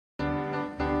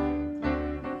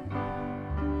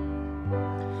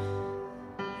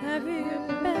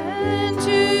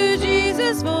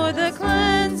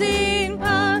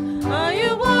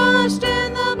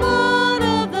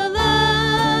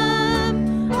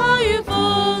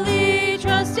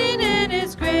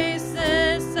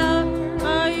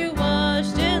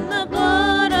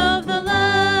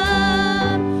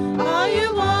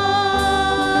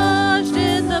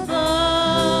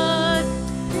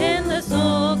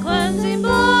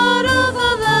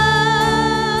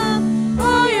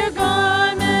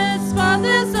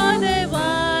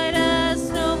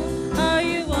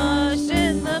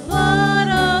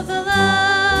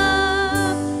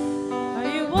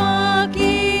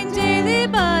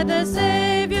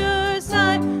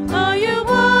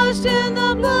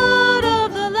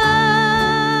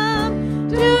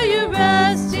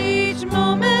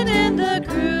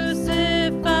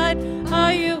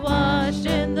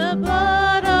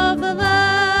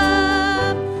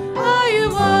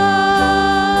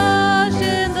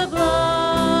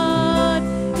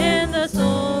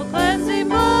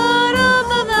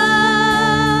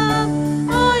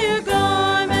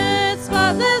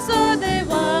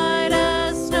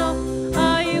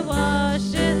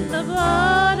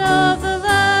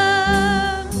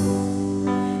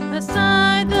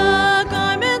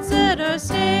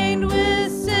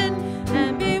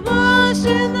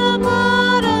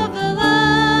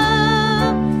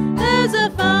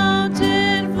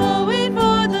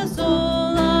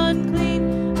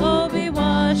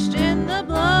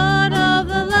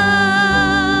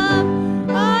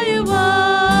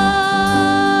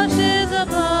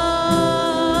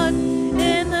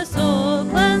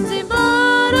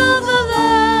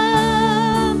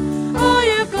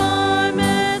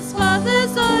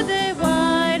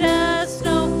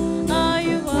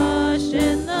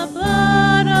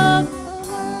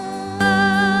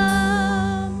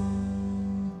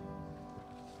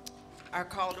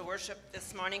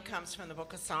Comes from the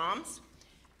book of Psalms,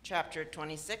 chapter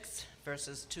 26,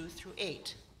 verses 2 through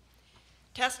 8.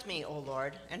 Test me, O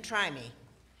Lord, and try me.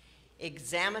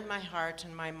 Examine my heart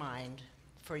and my mind,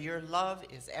 for your love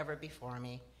is ever before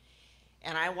me,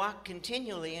 and I walk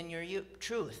continually in your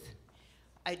truth.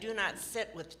 I do not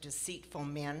sit with deceitful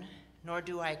men, nor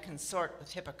do I consort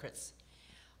with hypocrites.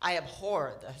 I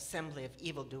abhor the assembly of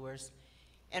evildoers,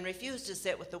 and refuse to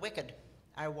sit with the wicked.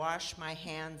 I wash my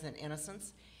hands in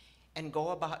innocence, and go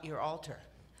about your altar,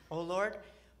 O Lord,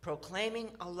 proclaiming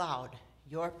aloud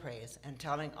your praise and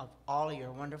telling of all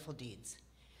your wonderful deeds.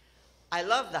 I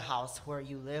love the house where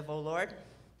you live, O Lord,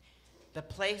 the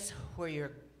place where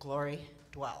your glory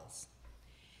dwells.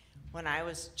 When I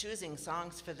was choosing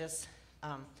songs for this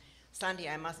Sunday,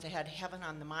 I must have had heaven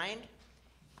on the mind,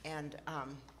 and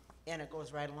it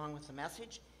goes right along with the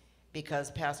message,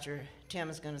 because Pastor Tim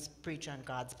is going to preach on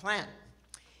God's plan.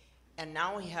 And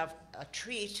now we have a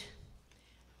treat.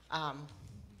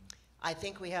 I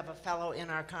think we have a fellow in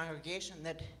our congregation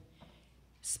that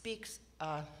speaks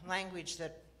a language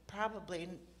that probably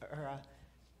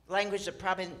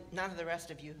none of the rest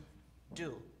of you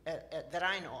do, that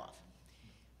I know of.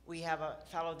 We have a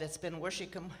fellow that's been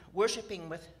worshiping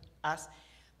with us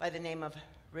by the name of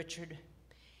Richard,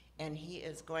 and he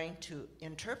is going to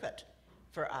interpret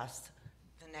for us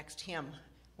the next hymn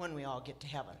when we all get to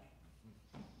heaven.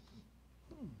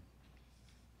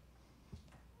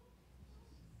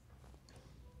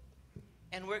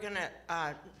 And we're going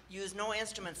to use no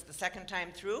instruments the second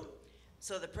time through,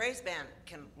 so the praise band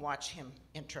can watch him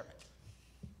interpret.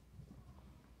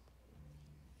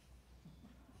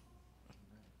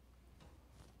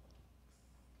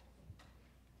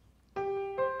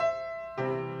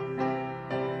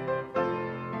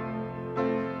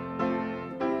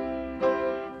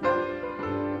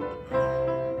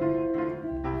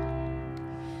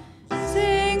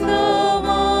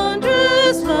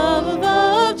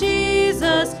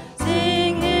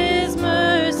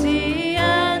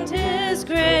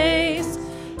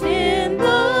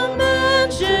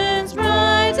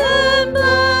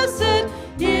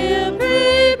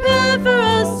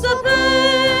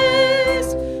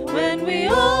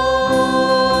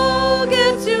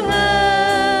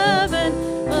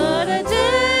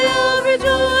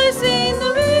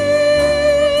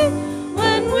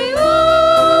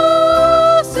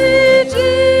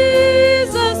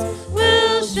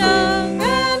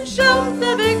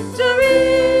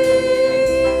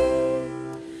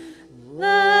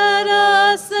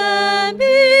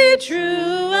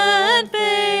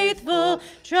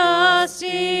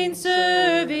 trusting,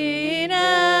 serving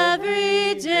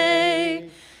every day.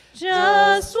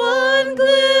 Just one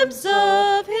glimpse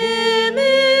of Him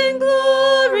in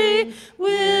glory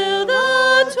will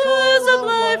the toils of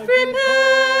life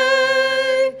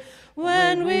repay.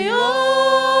 When we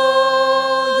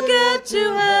all get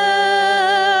to heaven,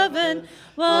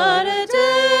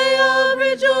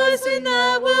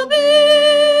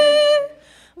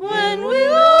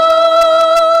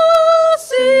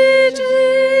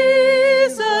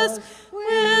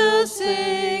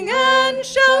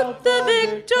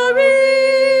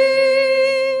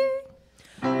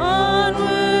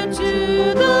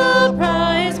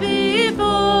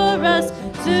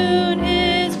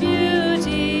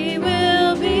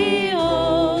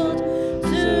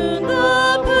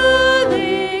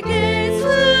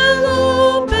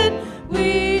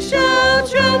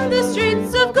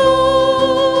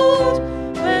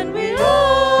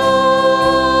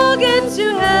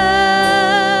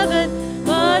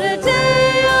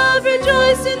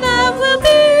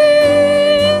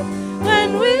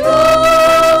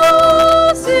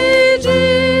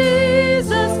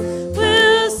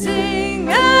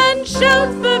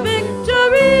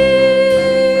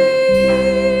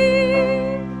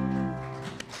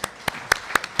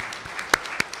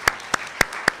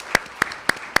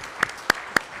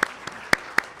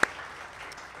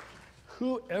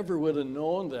 whoever would have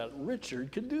known that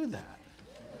Richard could do that?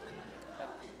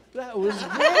 That was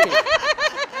great.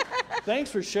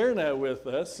 Thanks for sharing that with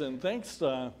us, and thanks,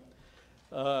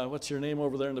 what's your name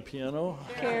over there on the piano?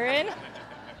 Karen.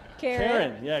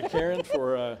 Yeah, Karen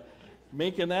for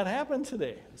making that happen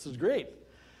today. This is great.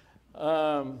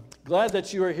 Glad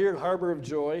that you are here at Harbor of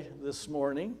Joy this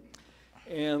morning,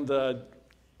 and I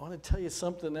want to tell you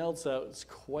something else that's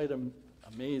quite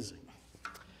amazing.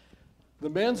 The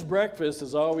men's breakfast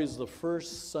is always the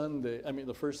first Saturday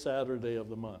of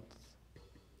the month.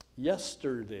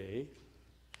 Yesterday,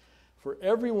 for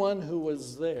everyone who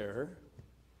was there,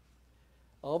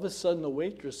 all of a sudden the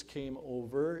waitress came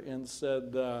over and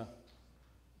said,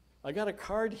 I got a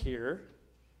card here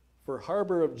for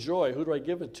Harbor of Joy. Who do I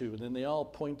give it to? And then they all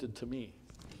pointed to me.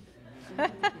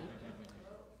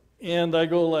 And I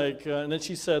go like, and then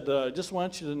she said, I just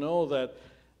want you to know that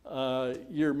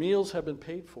your meals have been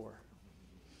paid for.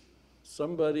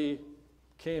 Somebody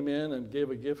came in and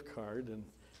gave a gift card, and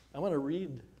I want to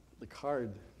read the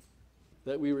card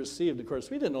that we received. Of course,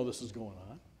 we didn't know this was going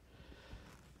on.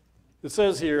 It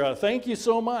says here, thank you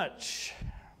so much.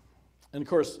 And of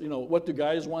course, you know, what do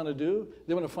guys want to do?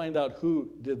 They want to find out who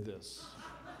did this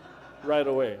right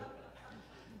away.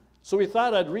 So we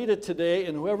thought I'd read it today,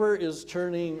 and whoever is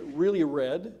turning really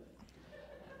red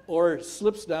or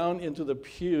slips down into the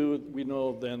pew, we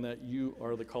know then that you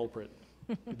are the culprit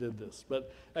who did this.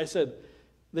 But I said,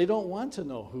 they don't want to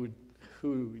know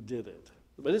who did it.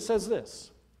 But it says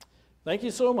this, thank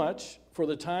you so much for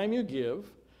the time you give,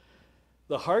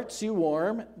 the hearts you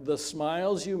warm, the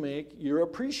smiles you make, you're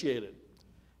appreciated.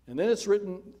 And then it's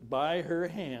written by her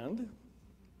hand,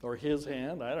 or his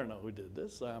hand, I don't know who did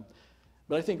this,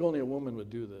 but I think only a woman would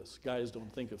do this. Guys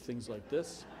don't think of things like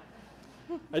this.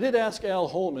 I did ask Al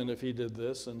Holman if he did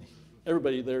this, and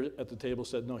everybody there at the table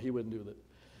said no, he wouldn't do that.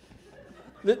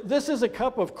 This is a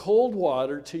cup of cold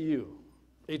water to you,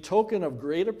 a token of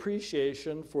great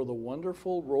appreciation for the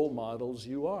wonderful role models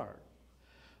you are.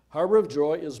 Harbor of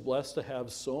Joy is blessed to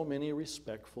have so many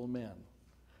respectful men.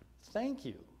 Thank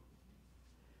you.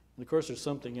 And of course, there's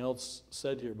something else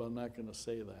said here, but I'm not going to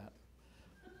say that.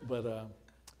 But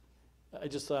I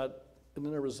just thought, and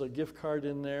then there was a gift card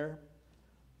in there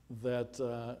that,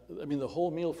 the whole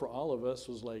meal for all of us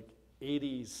was like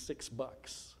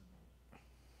 $86.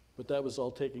 But that was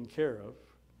all taken care of.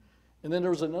 And then there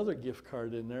was another gift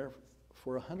card in there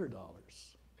for $100.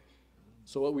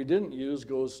 So what we didn't use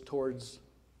goes towards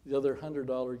the other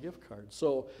 $100 gift card.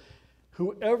 So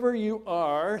whoever you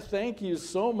are, thank you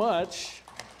so much.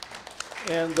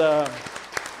 And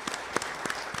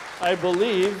I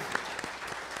believe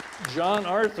John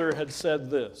Arthur had said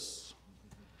this,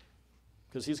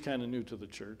 because he's kind of new to the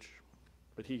church,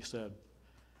 but he said,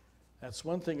 that's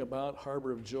one thing about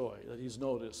Harbor of Joy that he's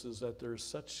noticed, is that there's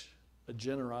such a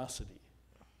generosity,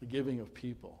 the giving of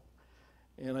people.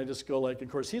 And I just go like,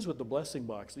 of course, he's with the blessing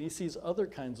box, and he sees other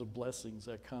kinds of blessings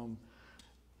that come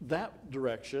that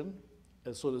direction,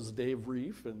 and so does Dave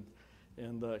Reef and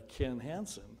Ken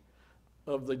Hansen,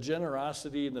 of the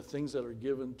generosity and the things that are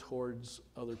given towards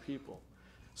other people.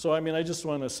 So, I just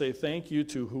want to say thank you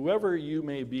to whoever you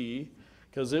may be,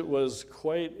 because it was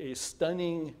quite a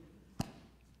stunning,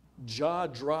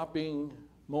 jaw-dropping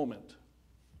moment.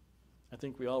 I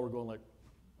think we all were going like,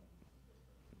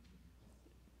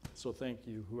 so thank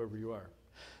you, whoever you are.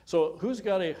 So who's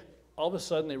got all of a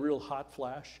sudden a real hot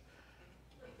flash?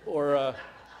 Or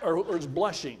is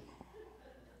blushing?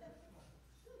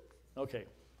 Okay,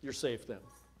 you're safe then.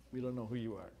 We don't know who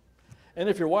you are. And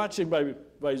if you're watching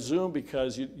by Zoom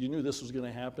because you knew this was going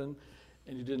to happen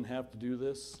and you didn't have to do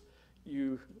this,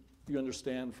 you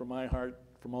understand from my heart,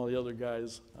 from all the other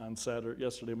guys on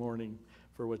yesterday morning,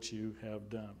 for what you have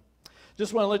done.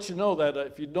 Just want to let you know that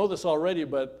if you know this already,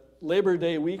 but Labor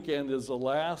Day weekend is the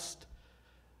last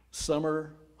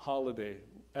summer holiday.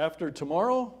 After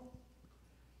tomorrow,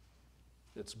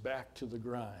 it's back to the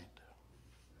grind,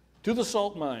 to the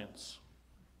salt mines,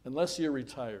 unless you're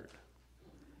retired.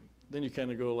 Then you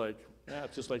kind of go like,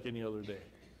 it's just like any other day.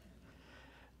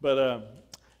 But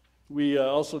we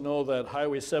also know that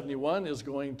Highway 71 is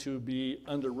going to be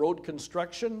under road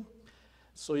construction.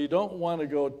 So you don't want to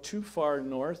go too far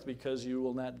north because you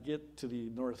will not get to the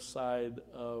north side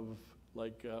of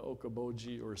like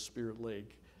Okoboji or Spirit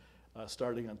Lake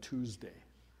starting on Tuesday.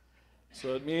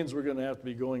 So it means we're going to have to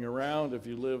be going around if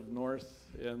you live north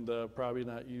and probably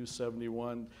not use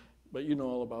 71. But you know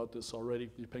all about this already,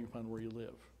 depending upon where you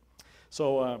live.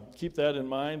 So keep that in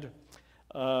mind.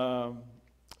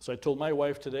 So I told my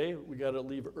wife today we got to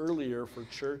leave earlier for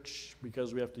church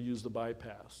because we have to use the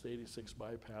bypass, the 86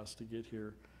 bypass, to get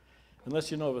here. Unless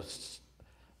you know of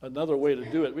another way to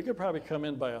do it. We could probably come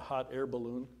in by a hot air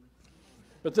balloon,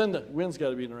 but then the wind's got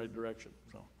to be in the right direction.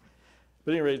 So,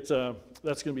 but at any rate,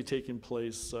 that's going to be taking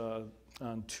place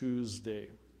on Tuesday.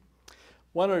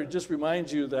 Want to just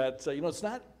remind you that it's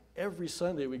not every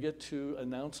Sunday we get to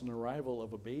announce an arrival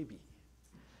of a baby.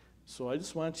 So I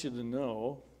just want you to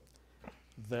know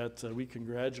that we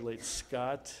congratulate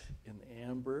Scott and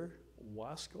Amber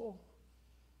Wasco.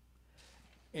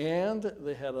 And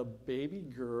they had a baby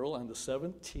girl on the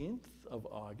 17th of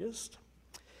August.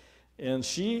 And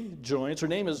she joins, her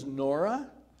name is Nora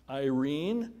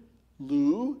Irene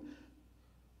Lou.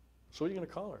 So what are you going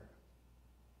to call her?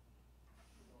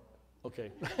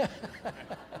 Okay.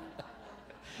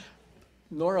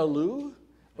 Nora Lou?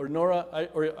 Or Nora,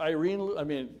 or Irene Lou? I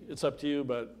mean, it's up to you,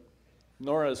 but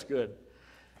Nora is good.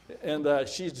 And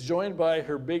she's joined by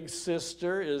her big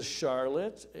sister is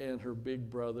Charlotte, and her big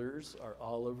brothers are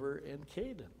Oliver and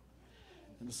Caden.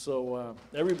 And so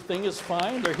everything is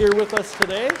fine. They're here with us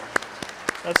today.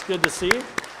 That's good to see.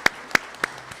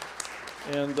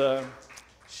 And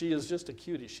she is just a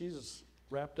cutie. She's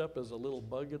wrapped up as a little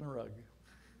bug in a rug.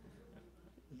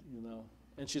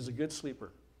 And she's a good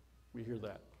sleeper. We hear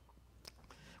that,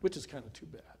 which is kind of too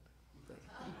bad.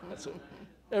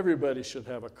 Everybody should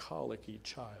have a colicky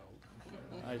child,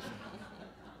 I think,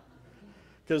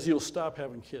 because you'll stop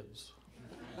having kids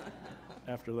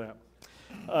after that.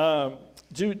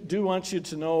 Do want you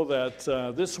to know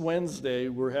that this Wednesday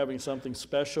we're having something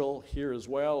special here as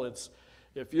well.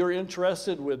 If you're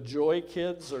interested with Joy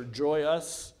Kids or Joy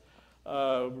Us,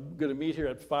 we're going to meet here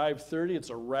at 5:30. It's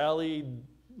a rally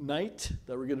night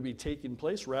that we're going to be taking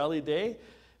place, Rally Day.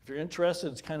 If you're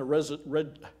interested, it's kind of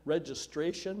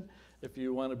registration. If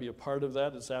you want to be a part of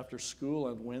that, it's after school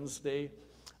on Wednesday.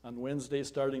 On Wednesday,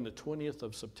 starting the 20th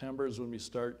of September is when we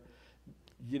start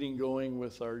getting going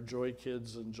with our Joy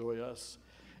Kids and Joy Us.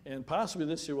 And possibly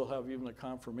this year we'll have even a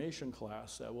confirmation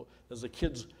class that will, as the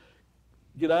kids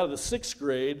get out of the 6th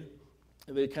grade,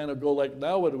 they kind of go like,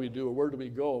 now what do we do, or where do we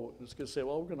go? It's going to say,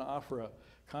 well, we're going to offer a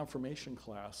confirmation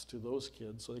class to those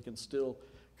kids so they can still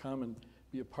come and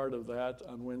be a part of that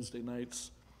on Wednesday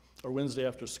nights or Wednesday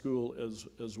after school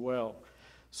as well.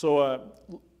 So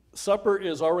supper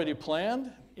is already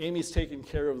planned. Amy's taking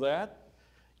care of that.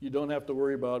 You don't have to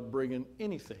worry about bringing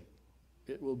anything.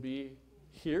 It will be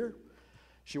here.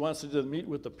 She wants to meet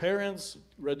with the parents,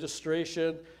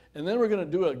 registration, and then we're going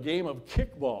to do a game of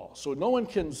kickball. So no one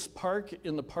can park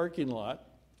in the parking lot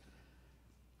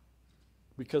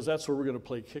because that's where we're going to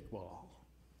play kickball.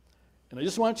 And I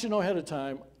just want you to know ahead of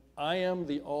time, I am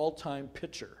the all-time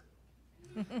pitcher.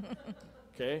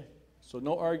 Okay? So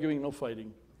no arguing, no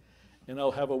fighting. And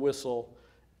I'll have a whistle,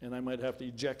 and I might have to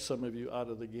eject some of you out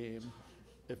of the game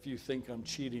if you think I'm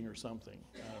cheating or something.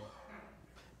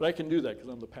 But I can do that because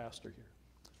I'm the pastor here.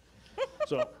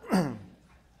 So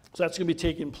that's going to be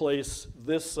taking place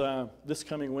this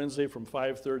coming Wednesday from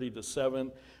 5:30 to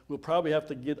 7. We'll probably have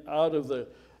to get out of the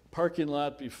parking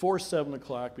lot before 7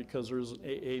 o'clock because there's an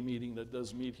AA meeting that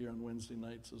does meet here on Wednesday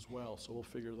nights as well. So we'll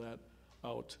figure that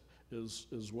out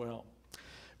as well.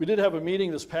 We did have a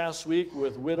meeting this past week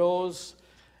with widows,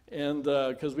 and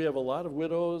because we have a lot of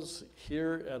widows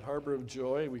here at Harbor of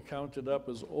Joy, we counted up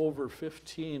as over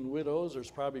 15 widows. There's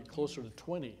probably closer to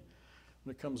 20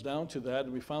 when it comes down to that,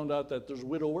 and we found out that there's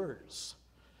widowers.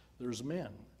 There's men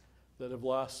that have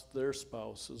lost their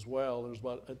spouse as well. There's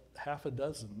about half a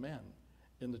dozen men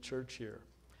in the church here.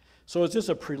 So it's just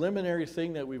a preliminary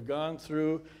thing that we've gone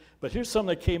through. But here's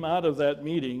something that came out of that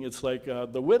meeting. It's like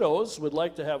the widows would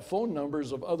like to have phone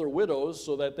numbers of other widows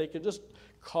so that they can just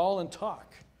call and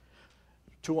talk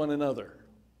to one another.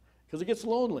 Because it gets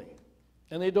lonely.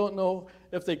 And they don't know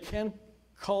if they can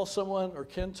call someone or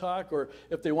can talk, or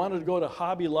if they wanted to go to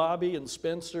Hobby Lobby and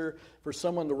Spencer for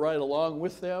someone to ride along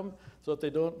with them so that they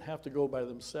don't have to go by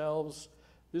themselves.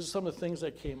 These are some of the things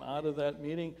that came out of that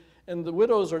meeting. And the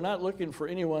widows are not looking for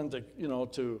anyone to,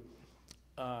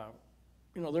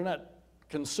 they're not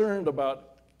concerned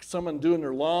about someone doing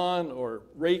their lawn or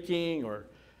raking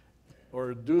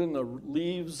or doing the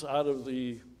leaves out of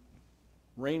the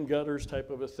rain gutters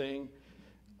type of a thing.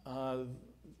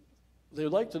 They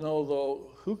would like to know,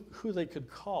 though, who they could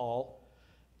call,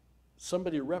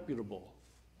 somebody reputable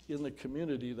in the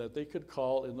community that they could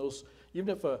call in those, even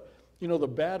if the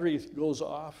battery goes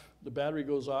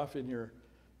off in your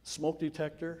smoke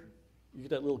detector, you get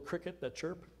that little cricket, that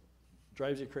chirp,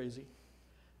 drives you crazy.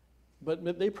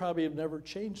 But they probably have never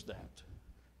changed that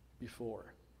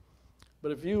before.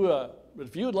 But if you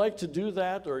would like to do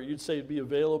that, or you'd say be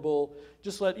available,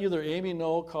 just let either Amy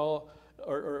know, call,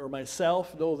 or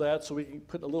myself know that, so we can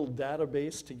put a little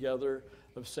database together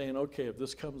of saying, okay, if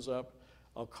this comes up,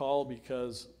 I'll call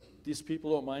because these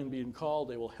people don't mind being called.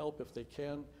 They will help if they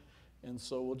can. And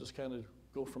so we'll just kind of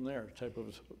go from there, type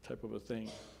of a thing.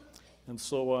 And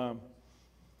so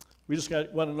we just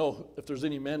want to know if there's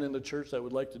any men in the church that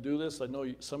would like to do this. I know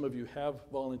some of you have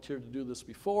volunteered to do this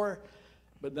before,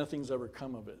 but nothing's ever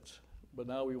come of it. But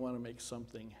now we want to make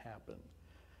something happen.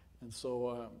 And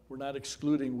so we're not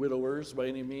excluding widowers by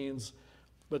any means,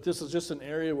 but this is just an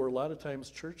area where a lot of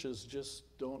times churches just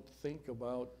don't think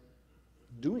about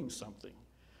doing something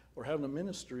or having a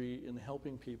ministry in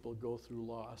helping people go through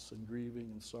loss and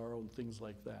grieving and sorrow and things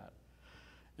like that.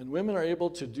 And women are able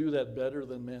to do that better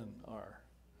than men are,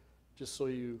 just so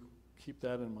you keep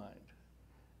that in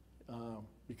mind,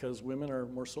 because women are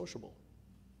more sociable.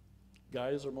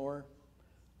 Guys are more,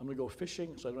 I'm going to go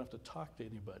fishing so I don't have to talk to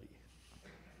anybody.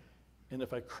 And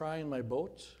if I cry in my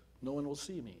boat, no one will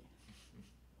see me.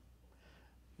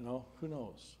 You know, who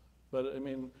knows? But I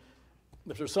mean,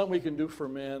 if there's something we can do for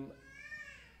men,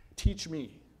 teach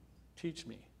me.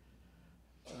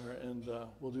 And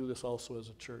we'll do this also as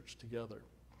a church together.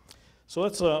 So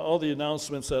that's all the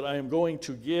announcements that I am going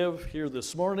to give here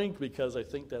this morning, because I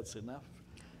think that's enough.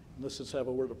 And let's just have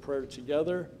a word of prayer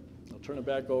together. I'll turn it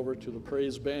back over to the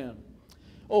praise band.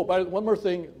 Oh, one more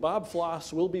thing. Bob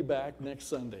Floss will be back next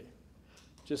Sunday.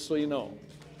 Just so you know.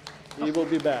 He will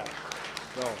be back.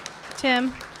 So.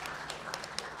 Tim,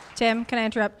 can I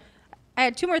interrupt? I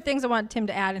had two more things I wanted Tim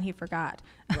to add, and he forgot.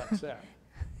 What's that?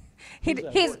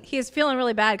 He's feeling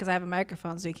really bad because I have a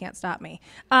microphone, so he can't stop me.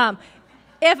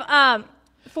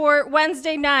 For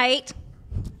Wednesday night,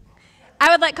 I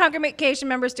would like congregation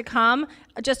members to come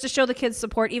just to show the kids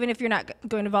support, even if you're not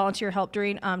going to volunteer help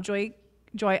during Joy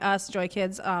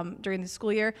Kids during the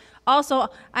school year. Also,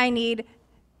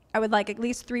 I would like at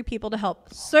least 3 people to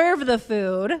help serve the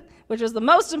food, which is the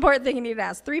most important thing you need to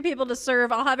ask. 3 people to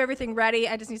serve. I'll have everything ready.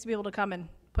 I just need to be able to come and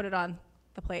put it on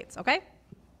the plates, okay?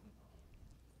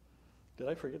 Did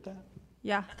I forget that?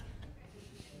 Yeah.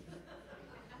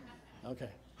 Okay.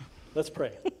 Let's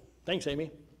pray. Thanks,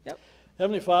 Amy. Yep.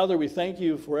 Heavenly Father, we thank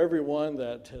you for everyone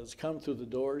that has come through the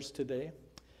doors today.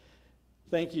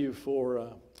 Thank you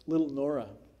for little Nora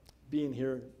being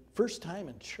here, first time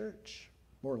in church,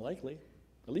 more likely.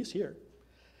 At least here.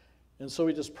 And so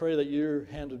we just pray that your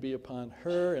hand would be upon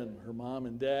her and her mom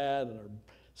and dad and her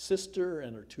sister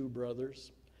and her 2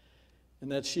 brothers,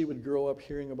 and that she would grow up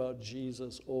hearing about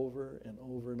Jesus over and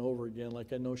over and over again,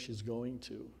 like I know she's going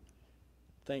to.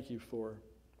 Thank you for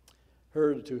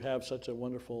her to have such a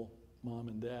wonderful mom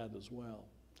and dad as well.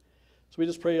 So we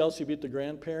just pray also you be with the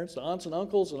grandparents, the aunts and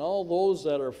uncles, and all those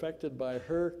that are affected by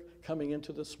her coming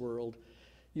into this world.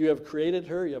 You have created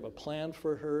her, you have a plan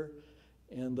for her,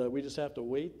 and we just have to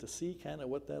wait to see kind of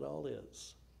what that all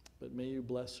is. But may you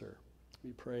bless her,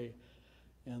 we pray.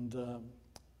 And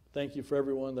thank you for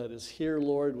everyone that is here,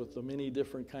 Lord, with the many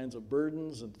different kinds of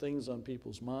burdens and things on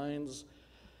people's minds,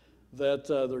 that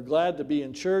they're glad to be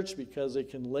in church because they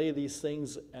can lay these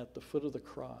things at the foot of the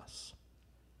cross,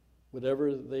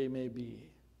 whatever they may be.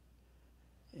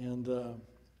 And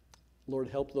Lord,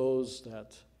 help those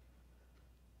that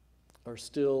are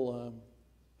still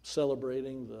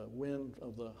celebrating the win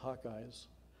of the Hawkeyes,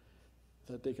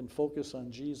 that they can focus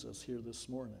on Jesus here this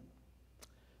morning,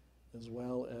 as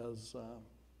well as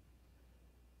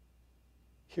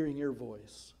hearing your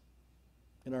voice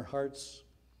in our hearts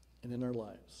and in our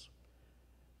lives.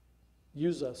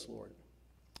 Use us, Lord.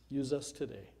 Use us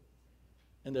today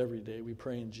and every day. We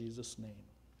pray in Jesus' name.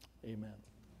 Amen.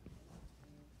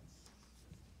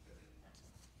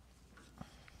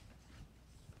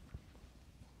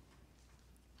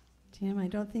 Tim, I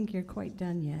don't think you're quite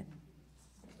done yet.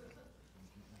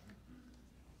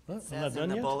 What? It I'm not says in done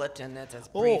the yet? bulletin that says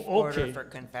Oh, brief order okay. for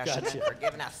confession Gotcha. and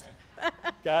forgiveness.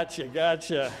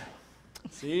 Gotcha.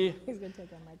 See? He's going to take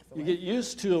our mics You get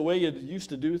used to the way you used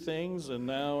to do things, and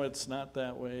now it's not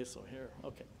that way. So here,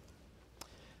 okay.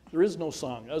 There is no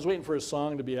song. I was waiting for a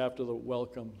song to be after the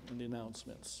welcome and the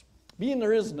announcements. Being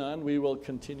there is none, we will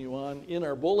continue on in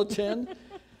our bulletin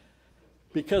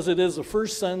because it is the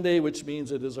first Sunday, which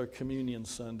means it is our communion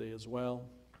Sunday as well,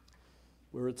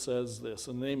 where it says this,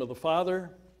 in the name of the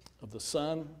Father, of the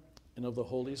Son, and of the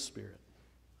Holy Spirit.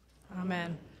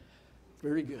 Amen.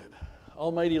 Very good.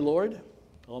 Almighty Lord,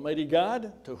 Almighty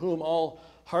God, to whom all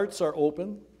hearts are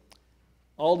open,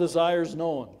 all desires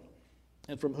known,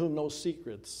 and from whom no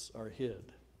secrets are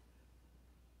hid.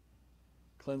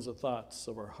 Cleanse the thoughts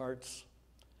of our hearts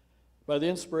by the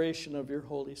inspiration of your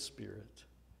Holy Spirit,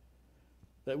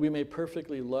 that we may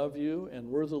perfectly love you and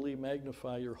worthily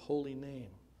magnify your holy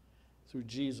name through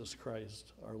Jesus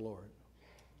Christ our Lord.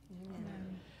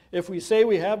 Amen. If we say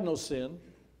we have no sin,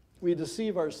 we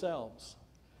deceive ourselves,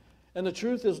 And the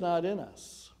truth is not in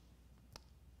us.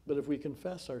 But if we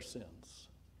confess our sins,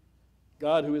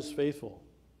 God, who is faithful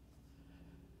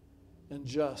and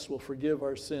just, will forgive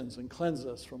our sins and cleanse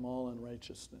us from all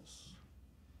unrighteousness.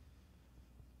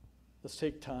 Let's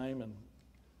take time and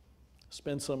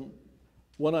spend some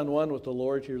one-on-one with the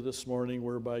Lord here this morning,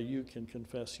 whereby you can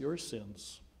confess your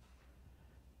sins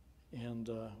and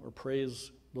or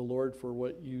praise the Lord for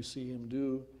what you see him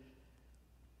do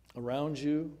around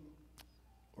you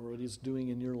or what he's doing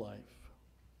in your life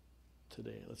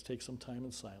today. Let's take some time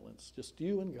in silence, just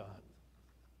you and God.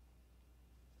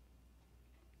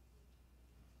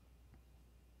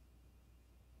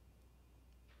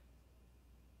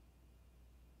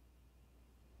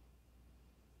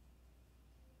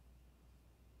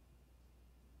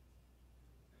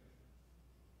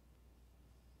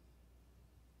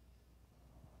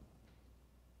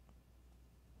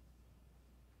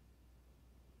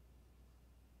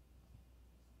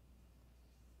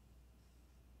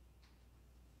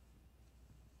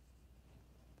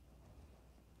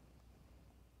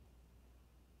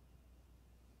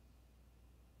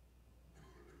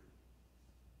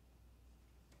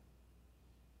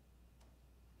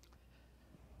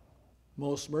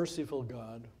 Most merciful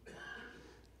God,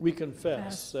 we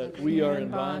confess that we are in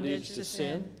bondage to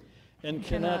sin and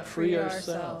cannot free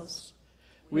ourselves.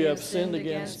 We have sinned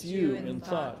against you in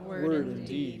thought, word, and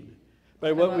deed,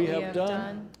 by what we have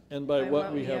done and by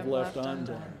what we have left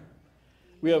undone.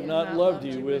 We have not loved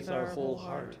you with our whole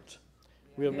heart.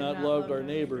 We have not loved our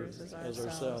neighbors as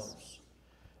ourselves.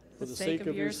 For the sake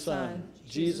of your Son,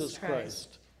 Jesus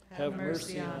Christ, have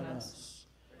mercy on us.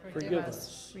 Forgive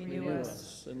us, renew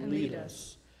us, and lead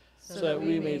us, so that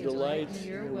we may delight in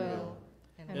your will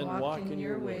and walk in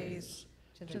your ways,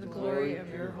 to the glory of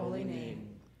your holy name.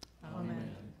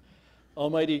 Amen.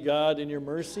 Almighty God, in your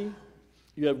mercy,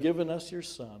 you have given us your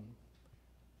Son,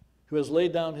 who has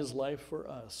laid down his life for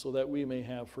us, so that we may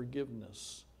have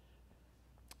forgiveness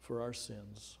for our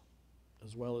sins,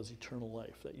 as well as eternal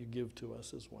life that you give to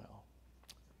us as well.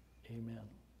 Amen.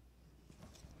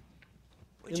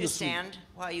 Would you stand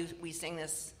while we sing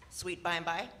this sweet by and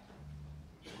by?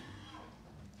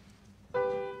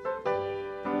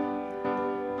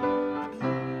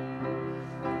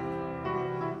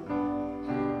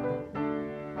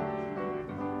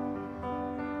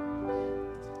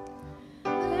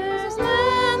 There's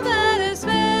land that is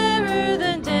fairer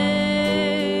than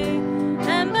day,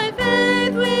 and by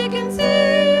faith we can see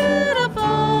it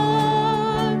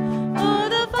afar. For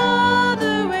the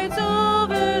Father waits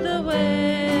over the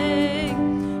way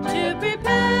to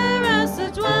prepare us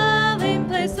a dwelling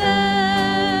place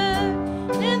there,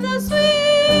 in the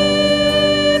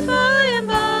sweet by and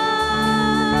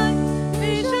by.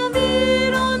 We shall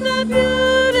meet on that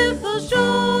beautiful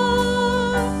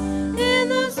shore, in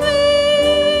the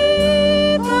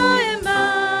sweet by and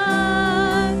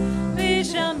by. We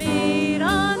shall meet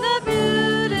on that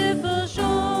beautiful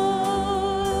shore.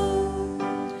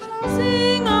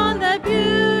 Sing on that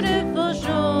beautiful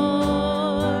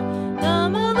shore the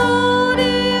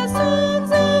melodious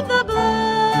songs of the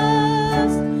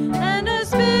blessed, and our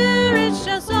spirits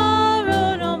shall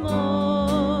sorrow no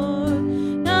more.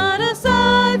 Not a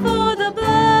sigh for the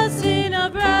blessing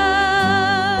of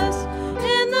rest,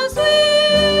 in the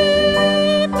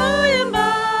sweet by and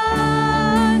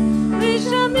by. We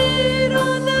shall meet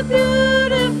on the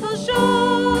beautiful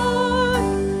shore,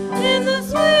 in the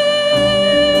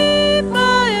sweet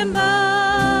by and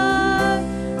by.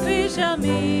 We shall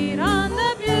meet on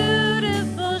the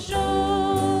beautiful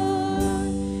shore.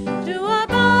 To our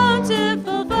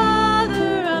bountiful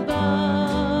Father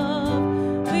above,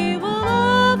 we will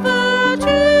offer a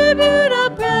tribute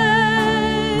of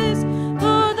praise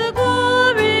for the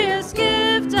glorious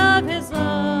gift of his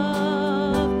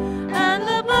love and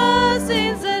the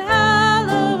blessings that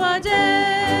hallow our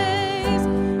days,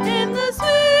 in the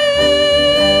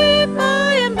sweet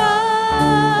by and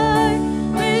by.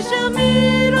 We shall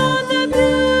meet on the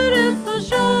beautiful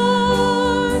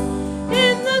shore,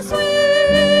 in the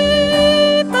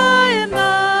sweet by and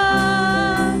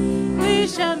by. We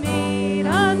shall meet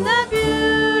on the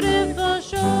beautiful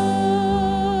shore.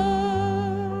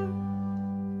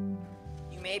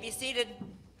 You may be seated.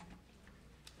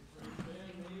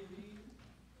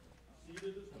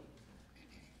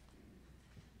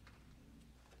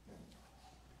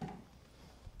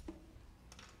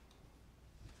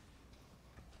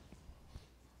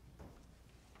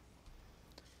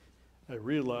 I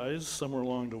realized somewhere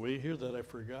along the way here that I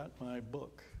forgot my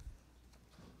book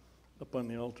up on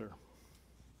the altar.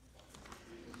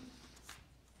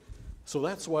 So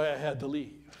that's why I had to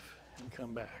leave and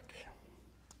come back.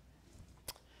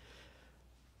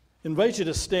 invite you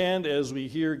to stand as we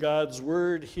hear God's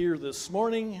word here this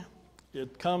morning.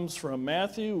 It comes from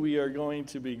Matthew. We are going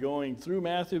to be going through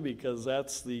Matthew because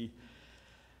that's the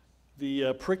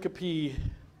pericope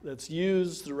that's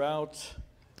used throughout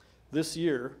this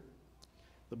year,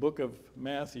 the book of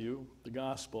Matthew, the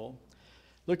gospel,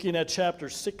 looking at chapter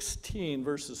 16,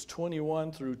 verses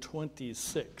 21 through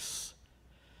 26.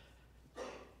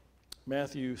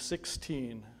 Matthew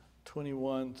 16,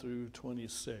 21 through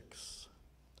 26.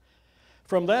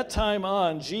 From that time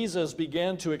on, Jesus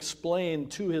began to explain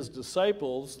to his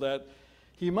disciples that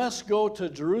he must go to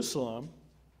Jerusalem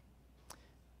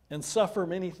and suffer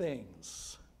many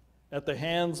things at the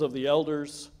hands of the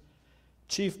elders,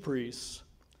 chief priests,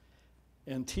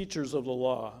 and teachers of the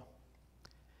law,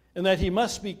 and that he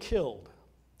must be killed,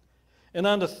 and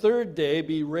on the third day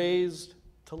be raised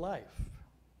to life.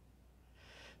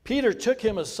 Peter took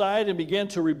him aside and began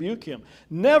to rebuke him.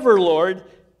 "Never, Lord,"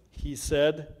 he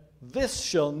said, "this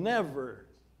shall never,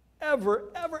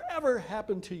 ever, ever, ever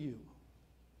happen to you."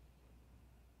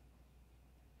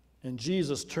 And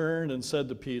Jesus turned and said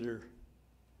to Peter,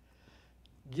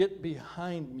 "Get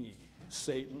behind me,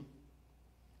 Satan.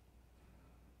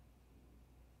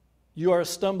 You are a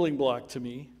stumbling block to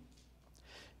me.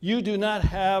 You do not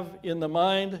have in the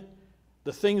mind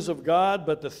the things of God,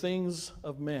 but the things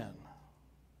of men."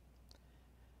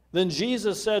 Then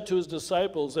Jesus said to his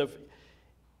disciples, "If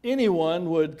anyone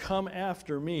would come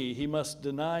after me, he must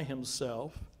deny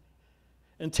himself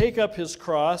and take up his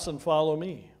cross and follow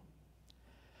me.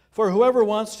 For whoever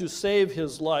wants to save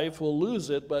his life will lose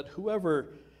it, but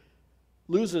whoever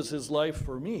loses his life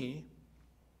for me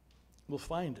will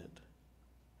find it.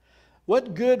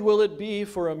 What good will it be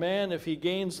for a man if he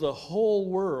gains the whole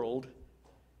world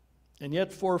and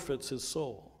yet forfeits his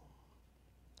soul?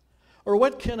 Or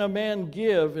what can a man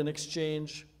give in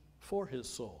exchange for his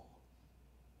soul?"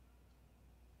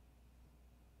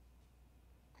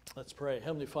 Let's pray.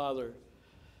 Heavenly Father,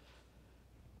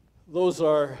 those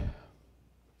are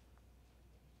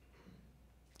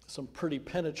some pretty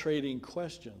penetrating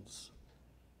questions.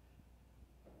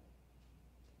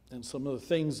 And some of the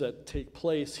things that take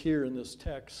place here in this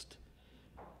text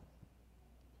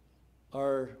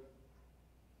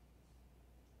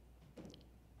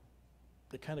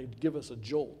they kind of give us a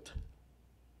jolt.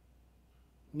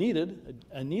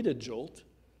 A needed jolt.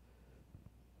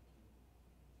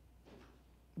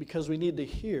 Because we need to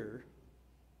hear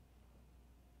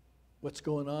what's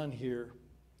going on here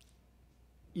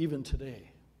even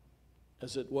today,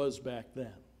 as it was back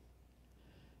then.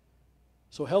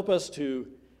 So help us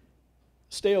to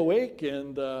stay awake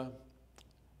and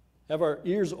have our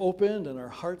ears opened and our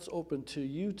hearts open to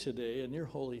you today and your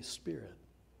Holy Spirit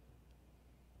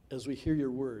as we hear your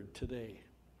word today.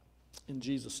 In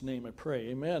Jesus' name I pray,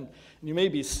 amen. And you may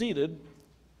be seated.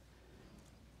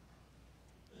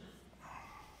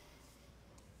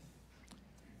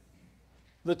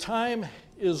 The time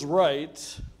is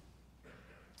right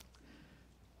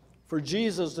for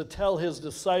Jesus to tell his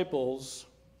disciples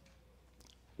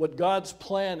what God's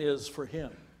plan is for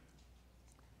him.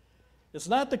 It's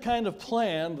not the kind of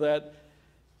plan that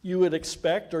you would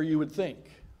expect or you would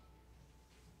think,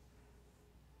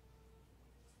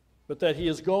 but that he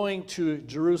is going to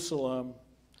Jerusalem,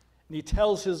 and he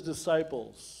tells his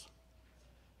disciples,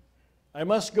 "I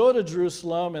must go to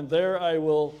Jerusalem, and there I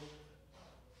will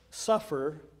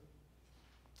suffer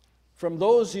from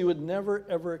those you would never,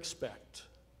 ever expect,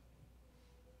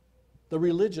 the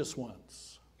religious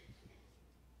ones."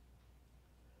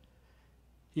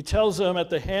 He tells them at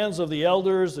the hands of the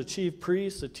elders, the chief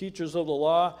priests, the teachers of the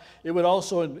law. It would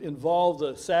also involve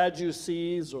the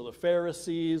Sadducees or the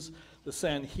Pharisees, the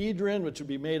Sanhedrin, which would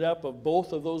be made up of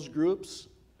both of those groups.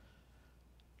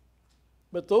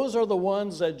 But those are the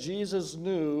ones that Jesus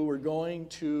knew were going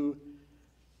to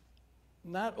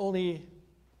not only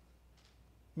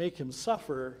make him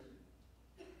suffer,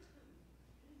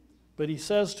 but he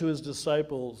says to his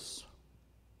disciples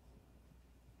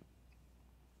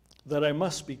that I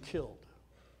must be killed.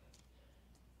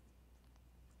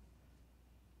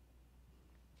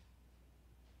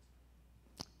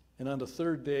 And on the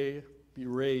third day, be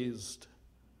raised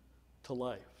to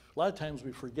life. A lot of times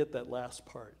we forget that last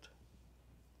part.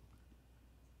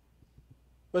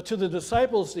 But to the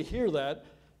disciples to hear that,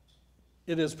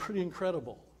 it is pretty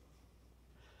incredible.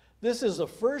 This is the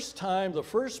first time, the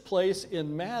first place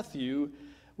in Matthew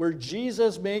where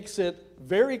Jesus makes it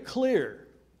very clear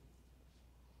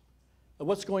of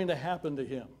what's going to happen to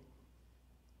him.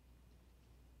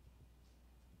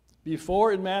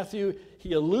 Before in Matthew,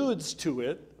 he alludes to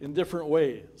it in different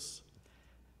ways.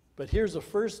 But here's the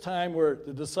first time where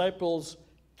the disciples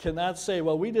cannot say,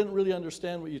 well, we didn't really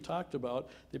understand what you talked about.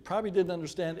 They probably didn't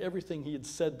understand everything he had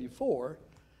said before,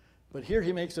 but here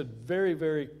he makes it very,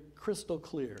 very crystal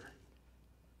clear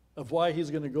of why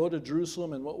he's going to go to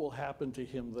Jerusalem and what will happen to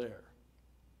him there.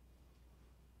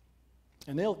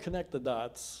 And they'll connect the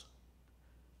dots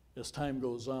as time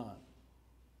goes on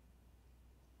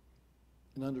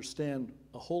and understand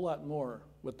a whole lot more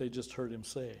what they just heard him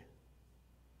say.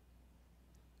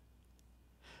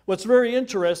 What's very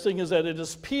interesting is that it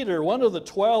is Peter, one of the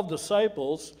 12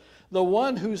 disciples, the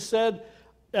one who said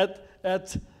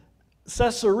at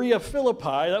Caesarea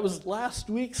Philippi, that was last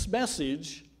week's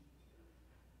message,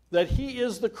 that he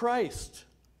is the Christ.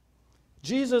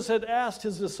 Jesus had asked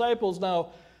his disciples,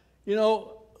 now,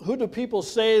 who do people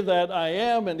say that I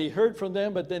am? And he heard from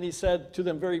them, but then he said to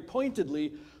them very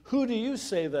pointedly, who do you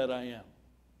say that I am?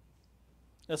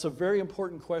 That's a very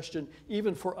important question,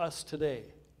 even for us today.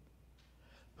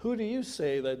 Who do you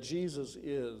say that Jesus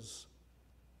is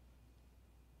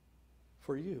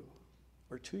for you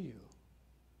or to you?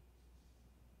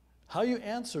 How you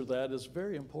answer that is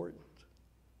very important.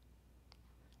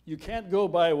 You can't go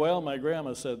by, well, my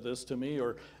grandma said this to me,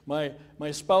 or my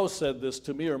spouse said this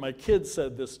to me, or my kids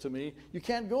said this to me. You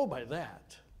can't go by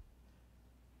that.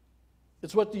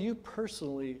 It's what do you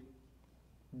personally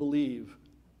believe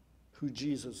who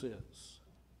Jesus is?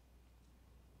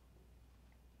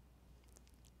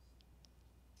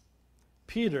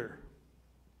 Peter,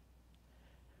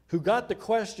 who got the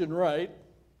question right,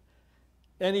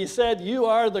 and he said, you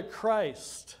are the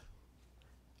Christ,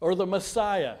 or the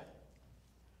Messiah,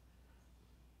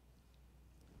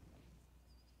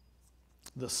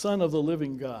 the Son of the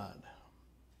living God.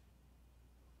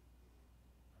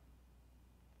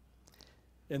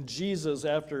 And Jesus,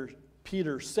 after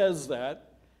Peter says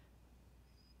that,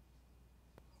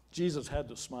 Jesus had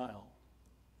to smile.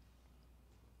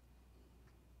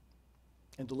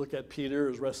 And to look at Peter,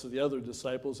 as the rest of the other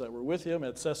disciples that were with him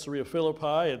at Caesarea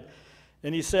Philippi,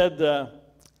 and he said,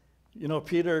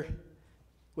 Peter,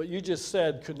 what you just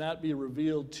said could not be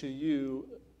revealed to you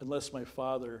unless my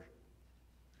Father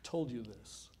told you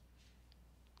this.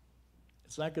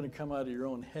 It's not going to come out of your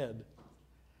own head,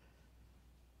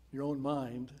 your own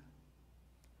mind.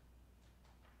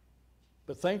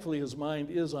 But thankfully, his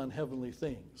mind is on heavenly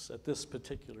things at this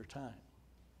particular time.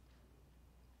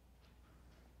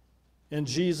 And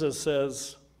Jesus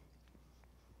says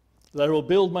that I will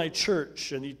build my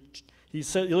church. And he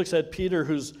looks at Peter,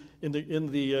 who's in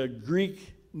the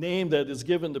Greek name that is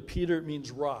given to Peter, it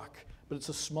means rock, but it's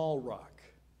a small rock.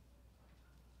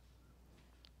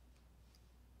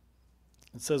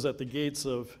 It says that the gates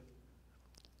of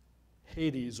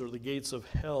Hades, or the gates of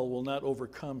hell, will not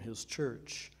overcome his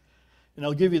church. And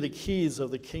I'll give you the keys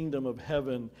of the kingdom of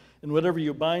heaven. And whatever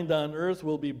you bind on earth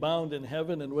will be bound in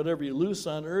heaven, and whatever you loose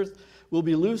on earth will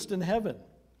be loosed in heaven.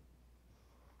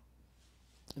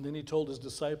 And then he told his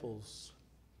disciples,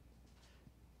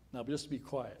 now just be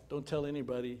quiet. Don't tell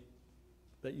anybody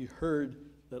that you heard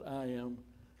that I am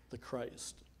the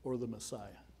Christ or the Messiah.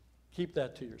 Keep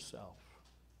that to yourself.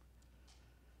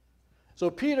 So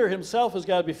Peter himself has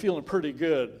got to be feeling pretty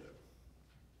good.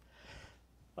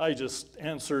 I just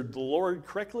answered the Lord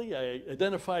correctly. I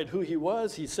identified who he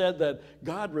was. He said that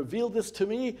God revealed this to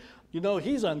me.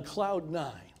 He's on cloud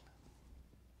 9.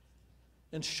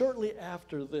 And shortly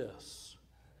after this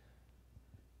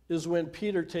is when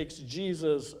Peter takes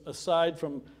Jesus aside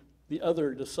from the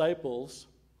other disciples.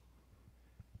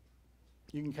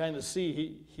 You can kind of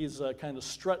see he's kind of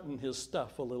strutting his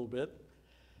stuff a little bit.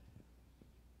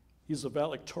 He's the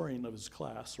valedictorian of his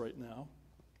class right now.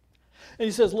 And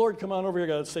he says, Lord, come on over here,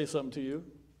 I got to say something to you.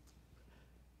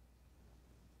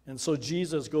 And so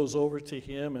Jesus goes over to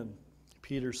him, and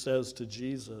Peter says to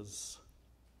Jesus,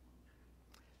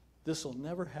 this will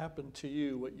never happen to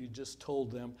you, what you just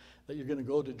told them, that you're going to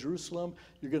go to Jerusalem,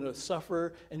 you're going to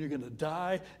suffer, and you're going to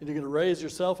die, and you're going to raise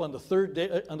yourself on the third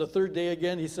day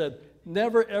again. He said,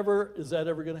 never, ever is that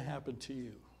ever going to happen to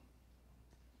you.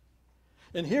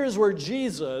 And here's where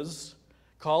Jesus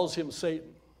calls him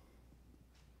Satan.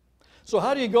 So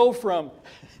how do you go from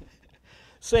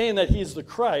saying that he's the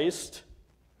Christ,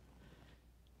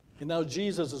 and now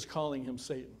Jesus is calling him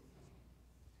Satan?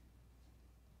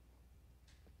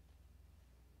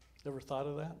 Ever thought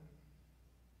of that?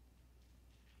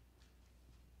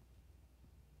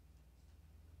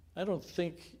 I don't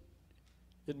think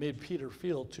it made Peter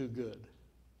feel too good.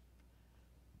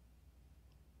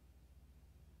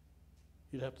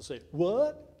 You'd have to say,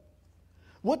 what?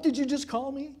 What did you just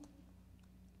call me?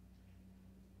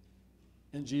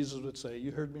 And Jesus would say,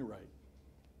 you heard me right.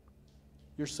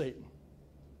 You're Satan.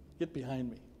 Get behind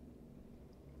me.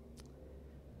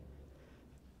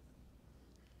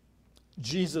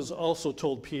 Jesus also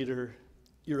told Peter,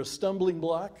 "You're a stumbling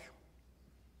block."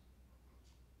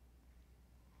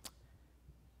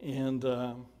 And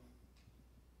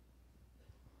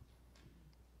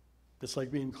it's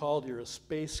like being called, "You're a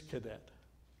space cadet."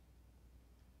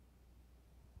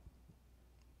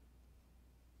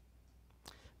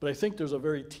 But I think there's a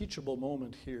very teachable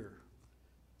moment here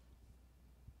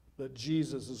that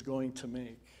Jesus is going to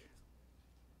make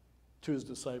to his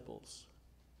disciples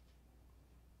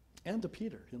and to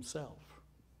Peter himself.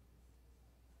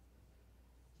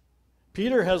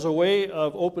 Peter has a way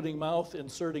of opening mouth,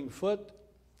 inserting foot,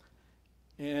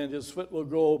 and his foot will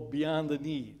go beyond the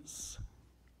knees.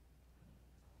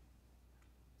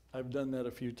 I've done that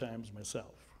a few times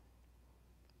myself.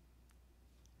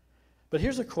 But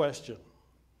here's a question.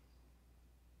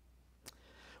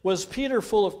 Was Peter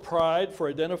full of pride for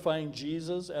identifying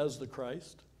Jesus as the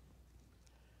Christ?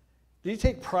 Did he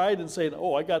take pride in saying,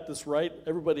 "Oh, I got this right,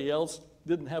 everybody else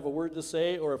didn't have a word to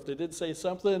say," or if they did say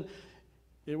something,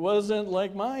 it wasn't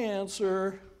like my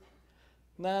answer,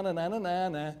 na na na na na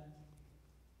na.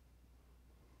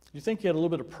 You think he had a little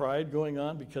bit of pride going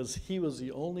on because he was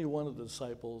the only one of the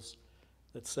disciples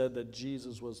that said that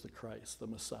Jesus was the Christ, the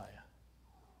Messiah?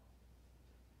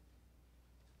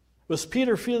 Was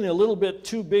Peter feeling a little bit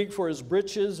too big for his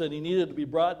britches and he needed to be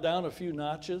brought down a few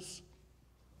notches?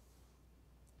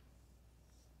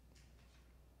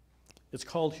 It's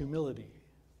called humility,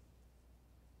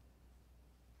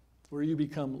 where you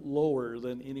become lower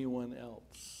than anyone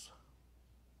else.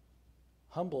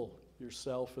 Humble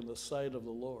yourself in the sight of the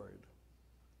Lord.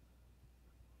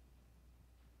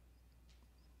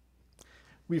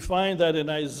 We find that in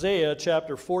Isaiah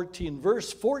chapter 14,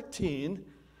 verse 14,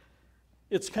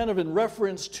 it's kind of in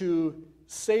reference to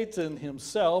Satan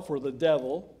himself, or the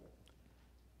devil,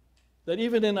 that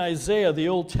even in Isaiah, the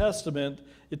Old Testament,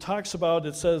 it talks about,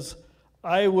 it says,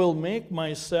 "I will make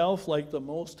myself like the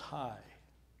Most High."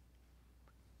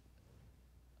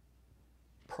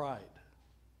 Pride.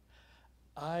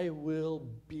 I will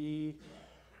be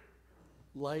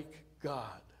like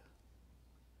God.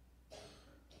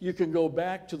 You can go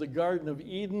back to the Garden of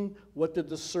Eden. What did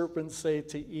the serpent say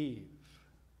to Eve?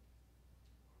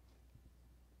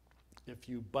 If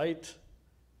you bite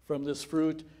from this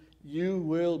fruit, you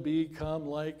will become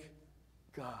like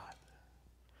God.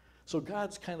 So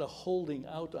God's kind of holding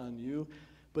out on you,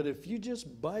 but if you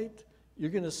just bite, you're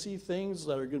going to see things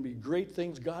that are going to be great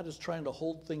things. God is trying to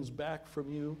hold things back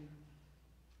from you.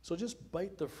 So just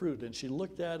bite the fruit. And she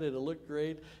looked at it. It looked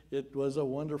great. It was a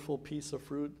wonderful piece of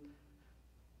fruit.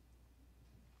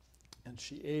 And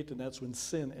she ate, and that's when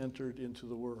sin entered into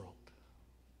the world.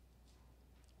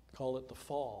 Call it the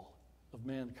fall of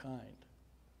mankind.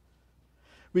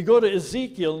 We go to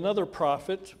Ezekiel, another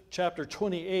prophet, chapter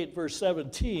 28, verse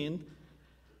 17.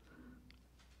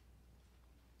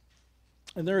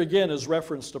 And there again is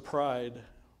reference to pride. And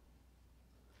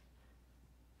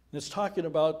it's talking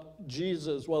about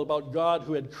Jesus, well, about God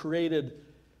who had created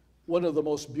one of the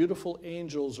most beautiful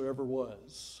angels there ever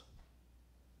was.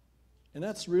 And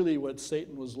that's really what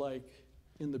Satan was like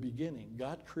in the beginning.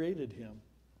 God created him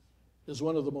as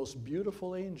one of the most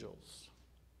beautiful angels.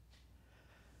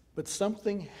 But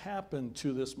something happened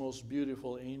to this most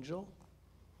beautiful angel.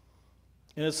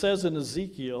 And it says in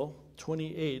Ezekiel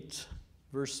 28,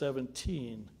 verse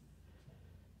 17,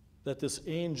 that this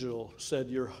angel said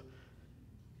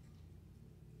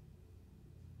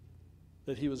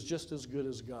that he was just as good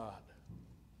as God.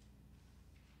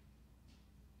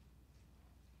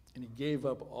 And he gave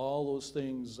up all those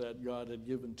things that God had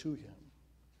given to him.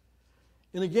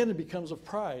 And again, it becomes of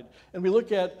pride. And we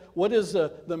look at what is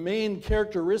the main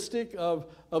characteristic of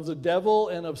the devil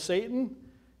and of Satan.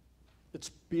 It's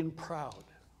being proud.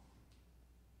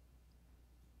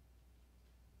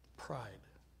 Pride.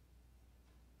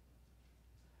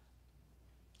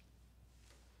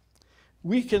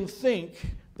 We can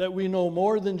think that we know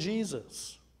more than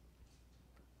Jesus.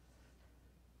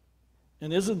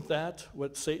 And isn't that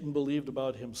what Satan believed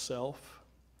about himself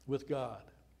with God?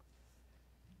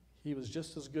 He was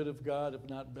just as good as God, if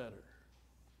not better.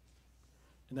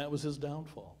 And that was his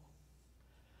downfall.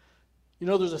 You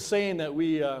know, there's a saying that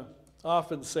we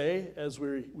often say as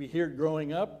we hear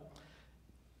growing up,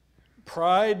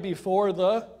 pride before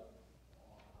the...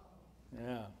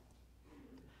 Yeah.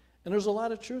 And there's a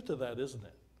lot of truth to that, isn't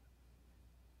it?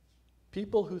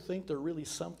 People who think they're really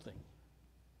something,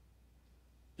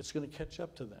 it's going to catch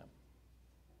up to them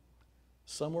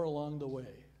somewhere along the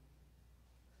way,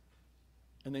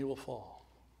 and they will fall.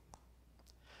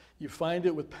 You find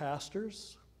it with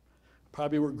pastors.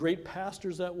 Probably were great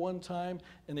pastors at one time,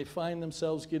 and they find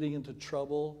themselves getting into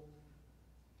trouble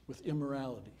with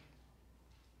immorality.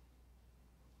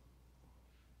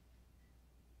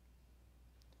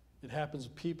 It happens to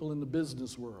people in the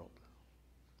business world.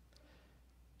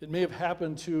 It may have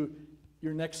happened to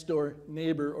your next door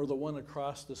neighbor or the one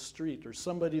across the street or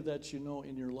somebody that you know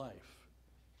in your life.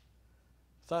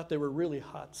 Thought they were really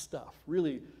hot stuff,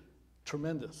 really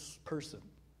tremendous person.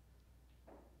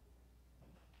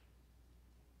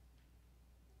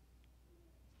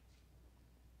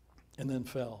 And then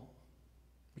fell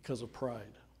because of pride.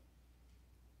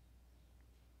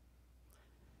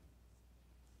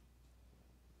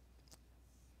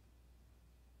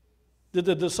 Did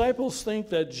the disciples think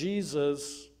that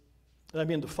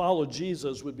to follow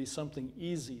Jesus would be something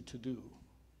easy to do?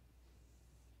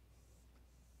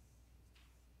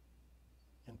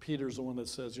 And Peter's the one that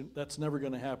says, that's never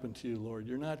going to happen to you, Lord.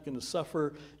 You're not going to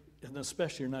suffer, and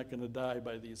especially you're not going to die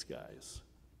by these guys.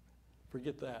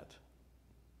 Forget that.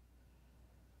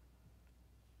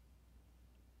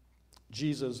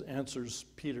 Jesus answers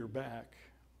Peter back,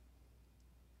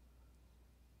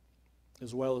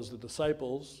 as well as the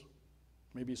disciples.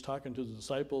 Maybe he's talking to the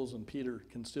disciples and Peter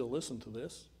can still listen to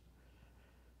this.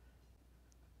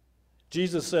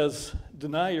 Jesus says,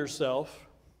 deny yourself,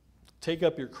 take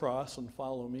up your cross and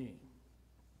follow me.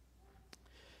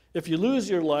 If you lose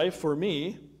your life for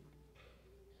me,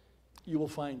 you will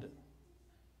find it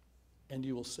and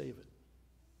you will save it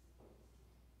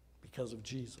because of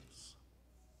Jesus.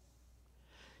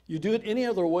 You do it any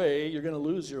other way, you're going to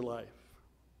lose your life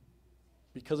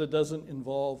because it doesn't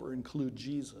involve or include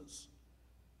Jesus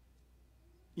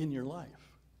in your life.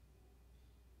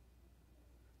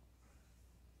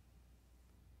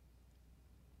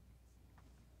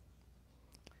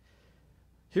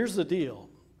 Here's the deal.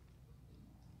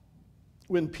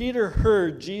 When Peter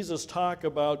heard Jesus talk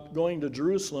about going to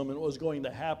Jerusalem and what was going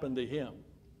to happen to him,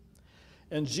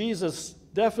 and Jesus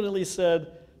definitely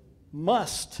said,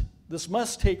 this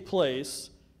must take place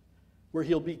where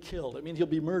he'll be killed. I mean, he'll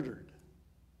be murdered.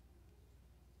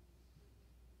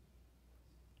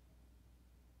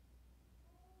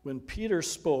 When Peter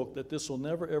spoke that this will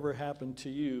never ever happen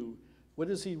to you, what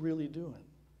is he really doing?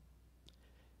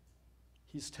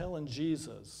 He's telling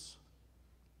Jesus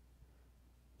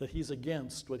that he's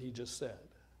against what he just said.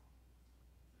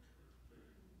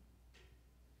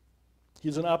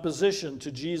 He's in opposition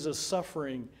to Jesus'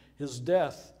 suffering, his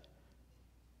death.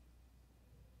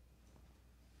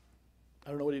 I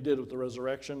don't know what he did with the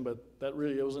resurrection, but that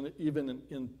really wasn't even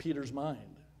in Peter's mind.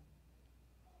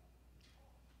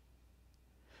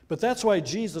 But that's why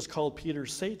Jesus called Peter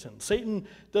Satan. Satan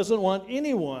doesn't want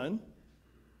anyone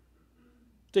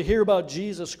to hear about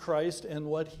Jesus Christ and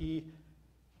what he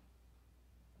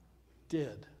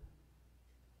did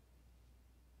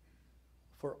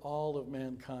for all of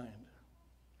mankind.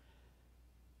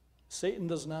 Satan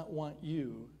does not want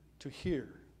you to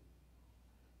hear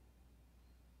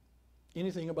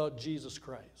anything about Jesus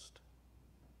Christ.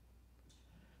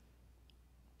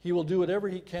 He will do whatever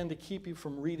he can to keep you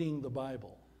from reading the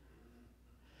Bible.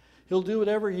 He'll do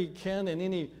whatever he can in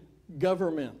any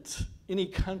government, any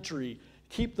country,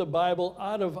 keep the Bible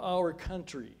out of our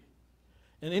country.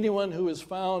 And anyone who is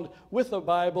found with a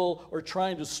Bible or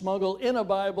trying to smuggle in a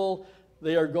Bible,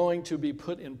 they are going to be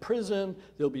put in prison,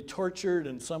 they'll be tortured,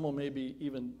 and some will maybe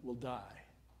even will die,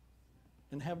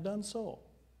 and have done so.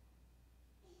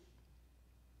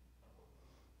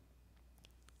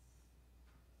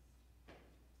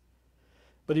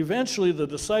 But eventually the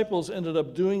disciples ended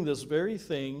up doing this very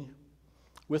thing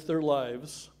with their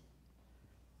lives,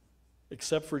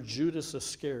 except for Judas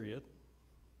Iscariot.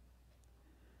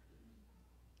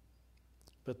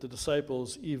 But the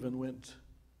disciples even went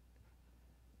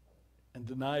and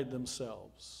denied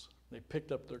themselves. They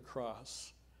picked up their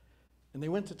cross, and they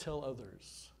went to tell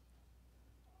others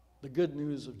the good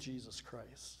news of Jesus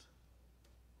Christ.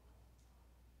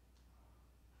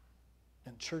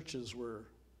 And churches were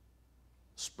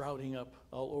sprouting up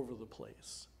all over the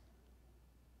place.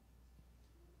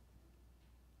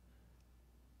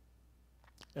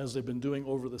 As they've been doing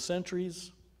over the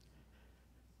centuries,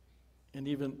 and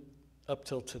even up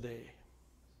till today.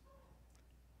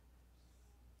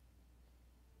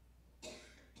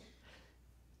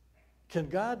 Can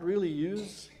God really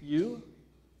use you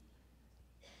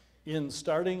in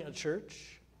starting a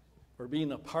church or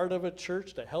being a part of a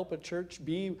church, to help a church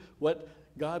be what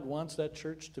God wants that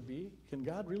church to be? Can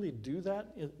God really do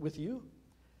that with you?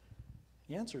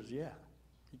 The answer is yeah,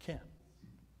 He can.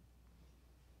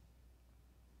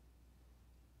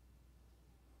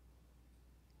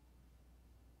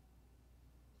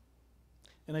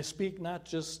 And I speak not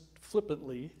just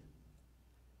flippantly,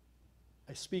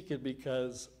 I speak it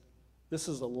because this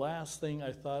is the last thing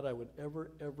I thought I would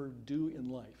ever do in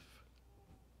life,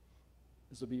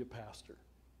 is to be a pastor.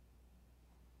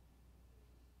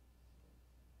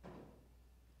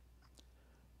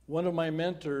 One of my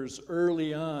mentors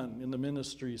early on in the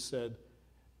ministry said,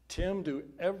 Tim, do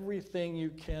everything you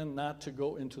can not to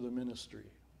go into the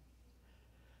ministry.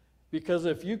 Because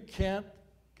if you can't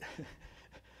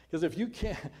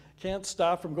can't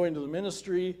stop from going to the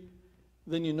ministry,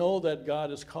 then you know that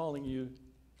God is calling you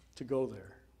to go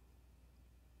there.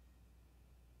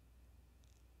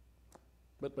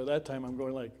 But by that time I'm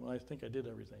going like, well, I think I did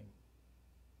everything.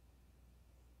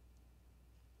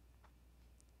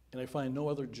 And I find no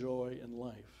other joy in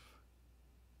life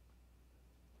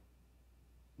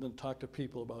than to talk to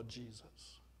people about Jesus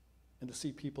and to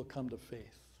see people come to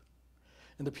faith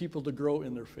and the people to grow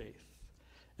in their faith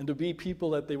and to be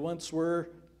people that they once were,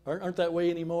 aren't that way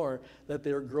anymore, that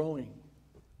they're growing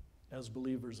as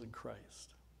believers in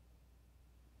Christ.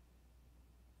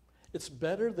 It's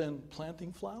better than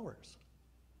planting flowers.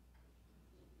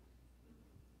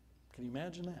 Can you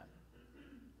imagine that?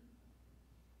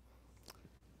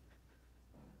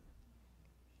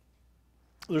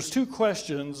 There's two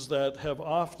questions that have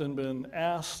often been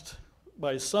asked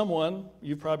by someone.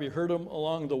 You've probably heard them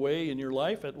along the way in your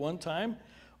life at one time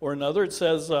or another. It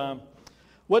says,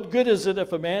 what good is it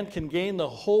if a man can gain the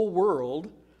whole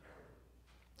world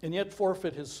and yet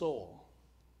forfeit his soul?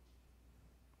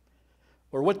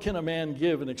 Or what can a man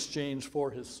give in exchange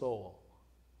for his soul?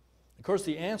 Of course,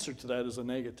 the answer to that is a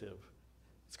negative.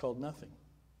 It's called nothing.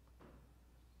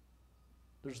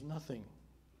 There's nothing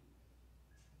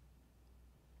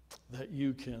that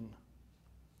you can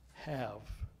have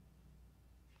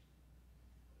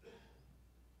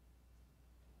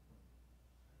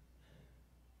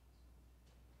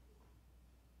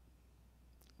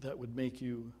that would make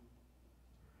you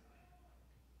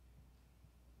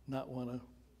not want to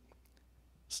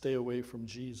stay away from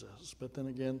Jesus. But then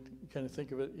again, you kind of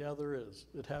think of it, yeah, there is.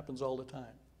 It happens all the time.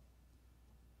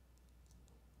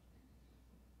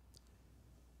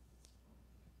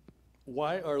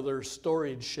 Why are there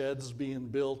storage sheds being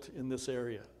built in this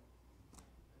area?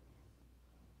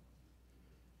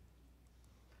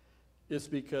 It's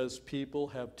because people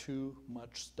have too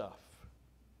much stuff.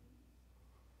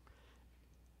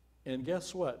 And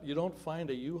guess what? You don't find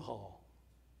a U-Haul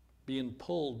being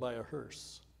pulled by a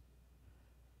hearse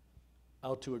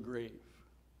out to a grave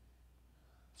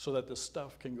so that the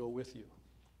stuff can go with you.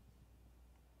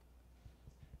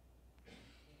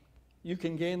 You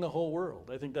can gain the whole world.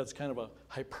 I think that's kind of a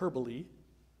hyperbole,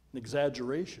 an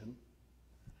exaggeration.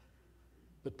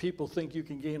 But people think you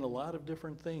can gain a lot of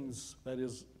different things that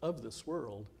is of this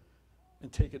world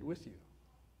and take it with you.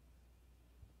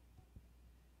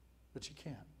 But you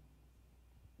can't.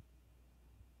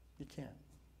 You can't.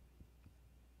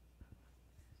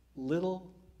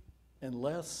 Little and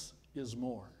less is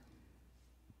more.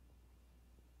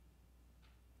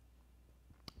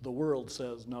 The world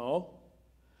says, no,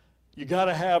 you got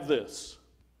to have this.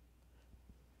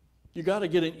 You got to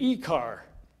get an e-car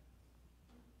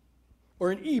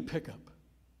or an e-pickup.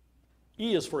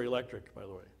 E is for electric, by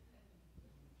the way.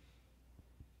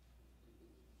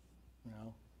 You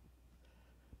know?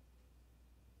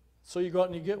 So you go out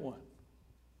and you get one.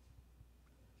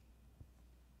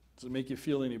 Does it make you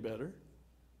feel any better?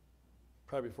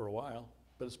 Probably for a while,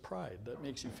 but it's pride that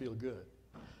makes you feel good.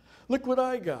 Look what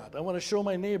I got. I want to show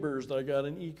my neighbors that I got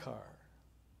an e-car.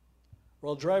 Or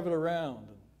I'll drive it around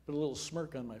and put a little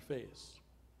smirk on my face.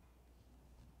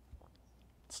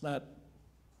 It's not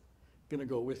going to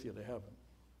go with you to heaven.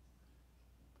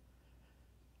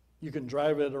 You can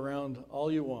drive it around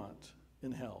all you want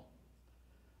in hell.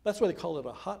 That's why they call it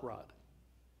a hot rod.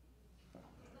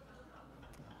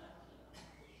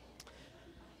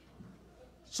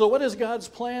 So what is God's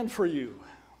plan for you?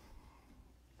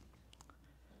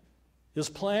 His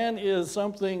plan is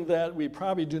something that we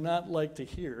probably do not like to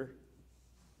hear.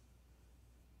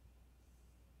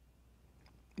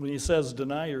 When he says,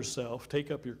 deny yourself, take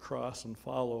up your cross and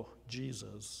follow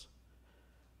Jesus.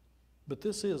 But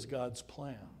this is God's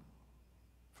plan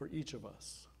for each of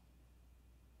us.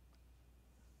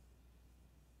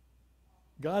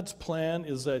 God's plan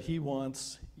is that he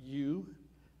wants you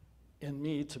and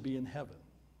me to be in heaven.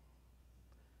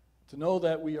 To know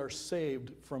that we are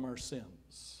saved from our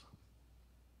sins.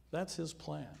 That's his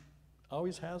plan.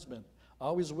 Always has been.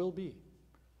 Always will be.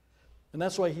 And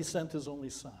that's why he sent his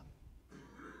only son.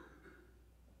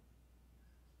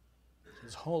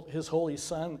 His holy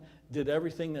son did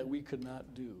everything that we could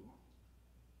not do.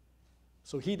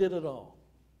 So he did it all.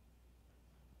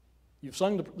 You've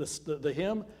sung the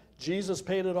hymn, Jesus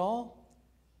paid it all.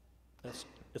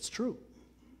 It's true.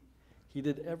 He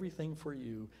did everything for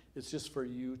you. It's just for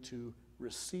you to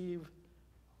receive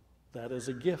that as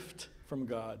a gift from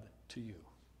God to you.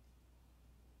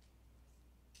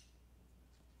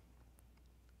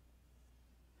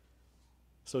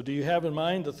 So do you have in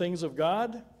mind the things of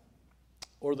God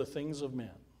or the things of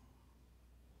men?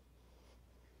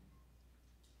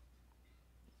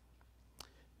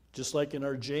 Just like in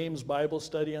our James Bible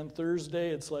study on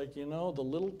Thursday, it's like, the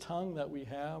little tongue that we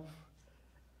have,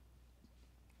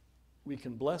 we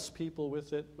can bless people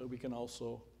with it, but we can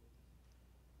also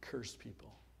curse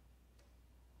people.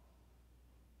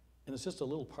 And it's just a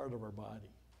little part of our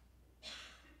body.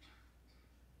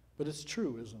 But it's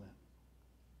true, isn't it?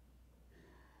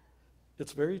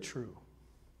 It's very true.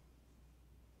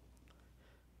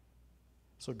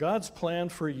 So God's plan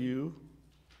for you,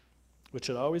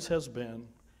 which it always has been,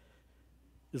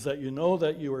 is that you know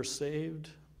that you are saved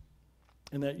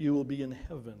and that you will be in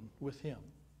heaven with Him.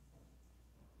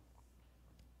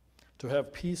 To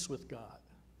have peace with God.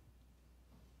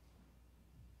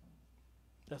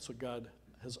 That's what God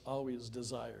has always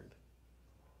desired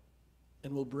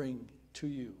and will bring to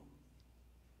you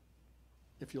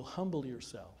if you'll humble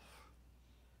yourself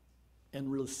and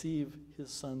receive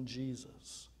His Son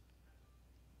Jesus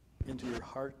into your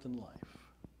heart and life.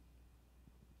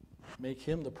 Make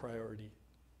Him the priority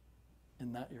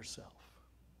and not yourself.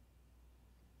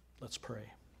 Let's pray.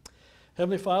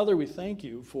 Heavenly Father, we thank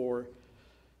you for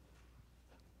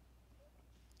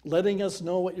letting us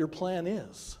know what your plan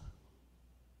is.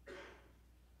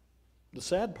 The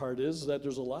sad part is that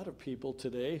there's a lot of people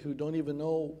today who don't even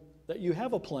know that you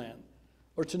have a plan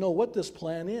or to know what this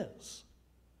plan is.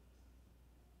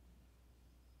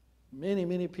 Many,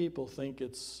 many people think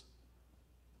it's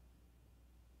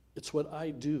what I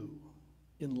do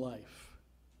in life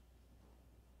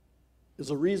is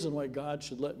a reason why God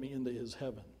should let me into His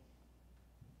heaven.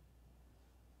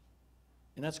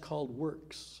 And that's called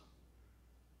works.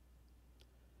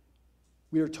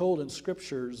 We are told in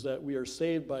scriptures that we are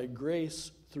saved by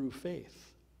grace through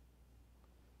faith,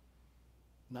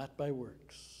 not by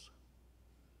works.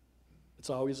 It's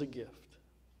always a gift.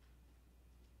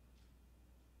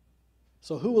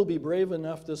 So who will be brave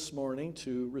enough this morning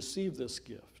to receive this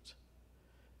gift?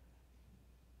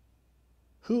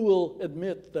 Who will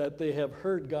admit that they have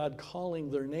heard God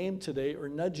calling their name today or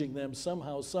nudging them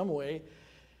somehow, some way,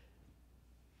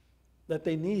 that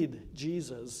they need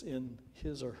Jesus in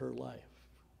his or her life?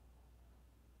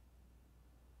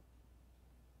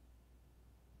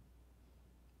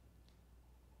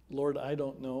 Lord, I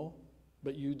don't know,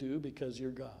 but you do because you're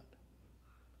God.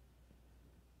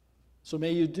 So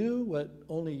may you do what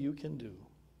only you can do.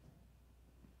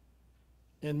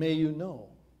 And may you know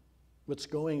what's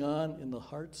going on in the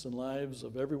hearts and lives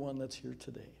of everyone that's here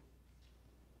today.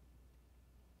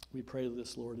 We pray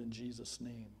this, Lord, in Jesus'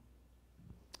 name.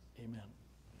 Amen.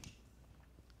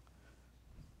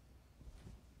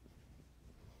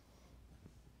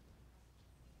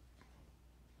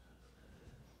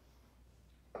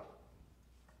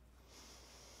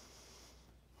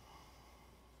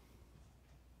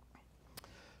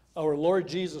 Our Lord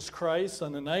Jesus Christ,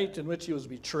 on the night in which he was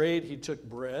betrayed, he took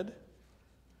bread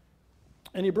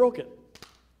and he broke it.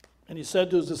 And he said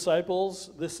to his disciples,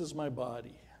 "This is my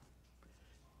body.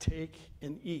 Take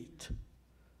and eat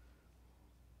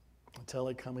until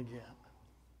I come again."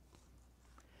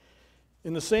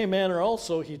 In the same manner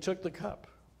also, he took the cup.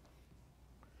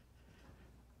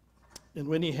 And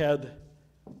when he had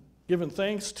given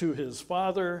thanks to his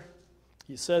Father,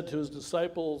 he said to his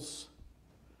disciples,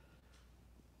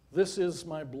 "This is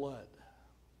my blood.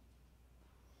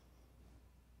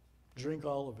 Drink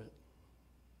all of it.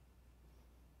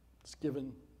 It's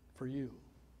given for you.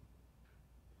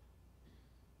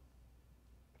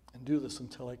 And do this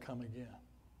until I come again."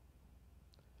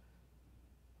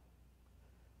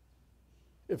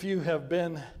 If you have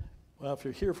been, if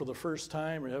you're here for the first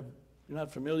time or you're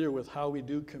not familiar with how we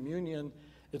do communion,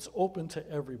 it's open to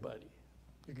everybody.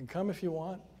 You can come if you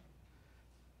want.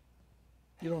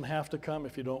 You don't have to come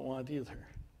if you don't want either.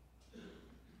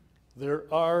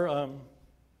 There are,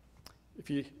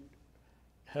 if you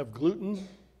have gluten,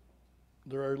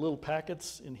 there are little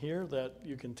packets in here that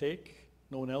you can take.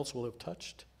 No one else will have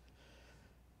touched.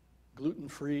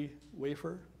 Gluten-free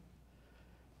wafer.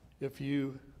 If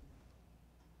you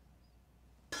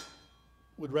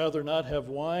would rather not have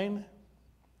wine,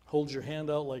 hold your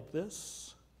hand out like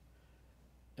this,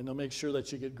 and they'll make sure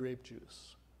that you get grape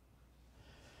juice.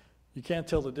 You can't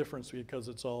tell the difference because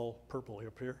it's all purple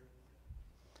up here.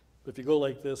 But if you go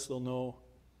like this, they'll know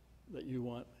that you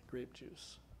want grape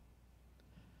juice.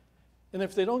 And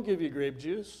if they don't give you grape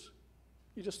juice,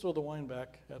 you just throw the wine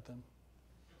back at them.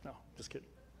 No, just kidding.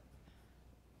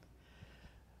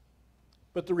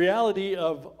 But the reality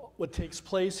of what takes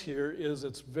place here is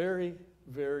it's very,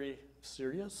 very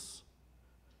serious.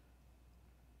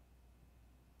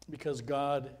 Because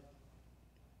God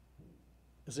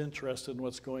is interested in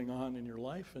what's going on in your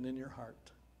life and in your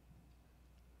heart.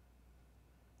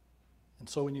 And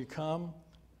so when you come,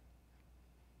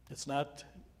 it's not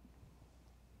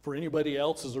for anybody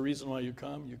else as a reason why you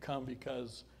come. You come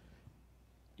because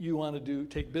you want to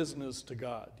take business to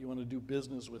God. You want to do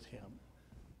business with Him.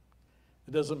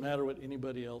 It doesn't matter what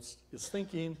anybody else is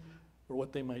thinking or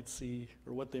what they might see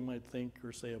or what they might think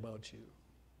or say about you.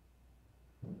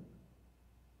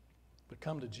 But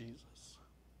come to Jesus.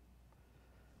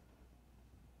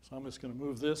 So I'm just going to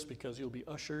move this because you'll be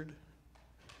ushered.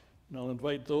 And I'll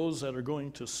invite those that are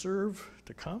going to serve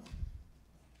to come.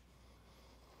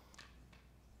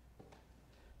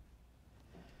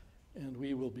 And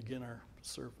we will begin our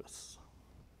service.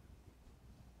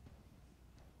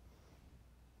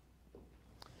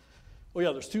 Oh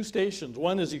yeah, there's 2 stations.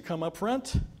 One is you come up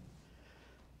front,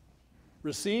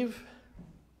 receive,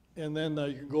 and then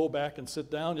you can go back and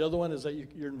sit down. The other one is that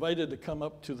you're invited to come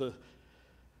up to the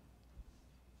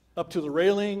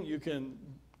railing. You can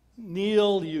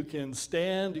kneel, you can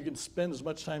stand, you can spend as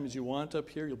much time as you want up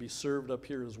here. You'll be served up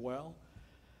here as well.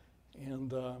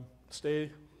 And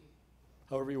stay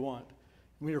however you want.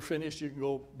 When you're finished, you can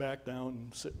go back down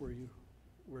and sit where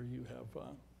you have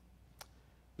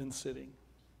been sitting.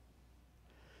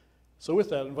 So with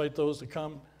that, I invite those to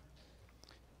come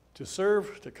to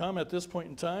serve, to come at this point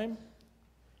in time.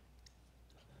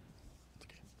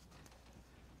 Okay.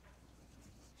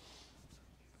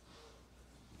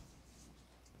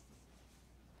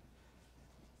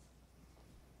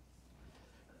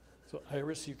 So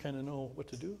Iris, you kind of know what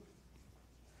to do?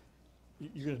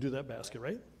 You're going to do that basket,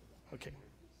 right? Okay.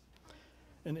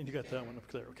 And then you got that one up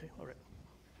there, okay? All right.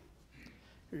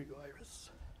 Here you go, Iris.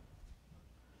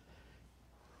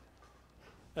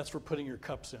 That's for putting your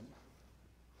cups in.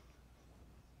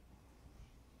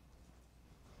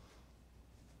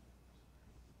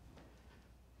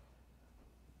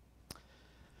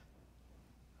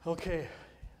 Okay.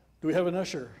 Do we have an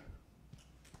usher?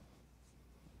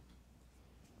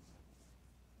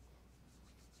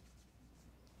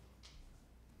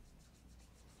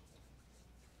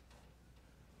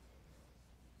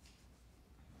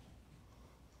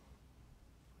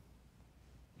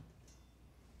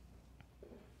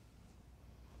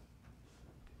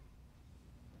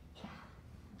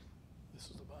 This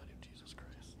is the body of Jesus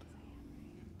Christ.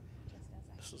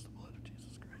 This is the blood of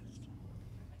Jesus Christ.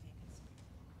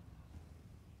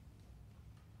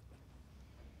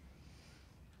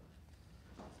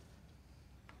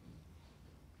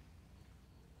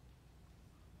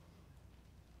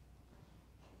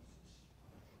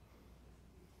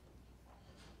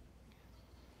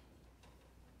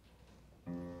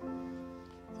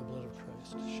 The blood of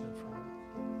Christ shed for you.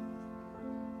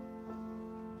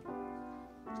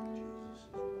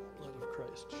 Blood of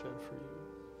Christ shed for you.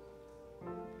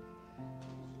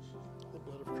 The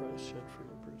blood of Christ shed for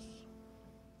you, Bruce.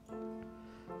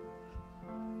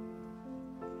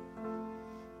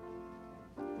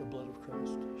 The blood of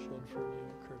Christ shed for you,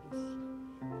 Curtis.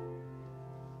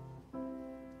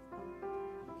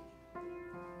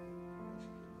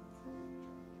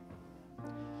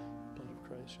 Blood of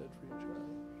Christ shed for you,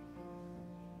 Charlie.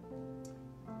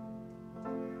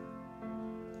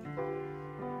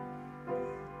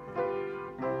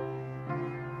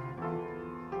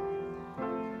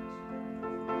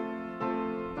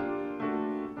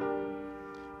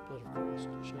 Blood of Christ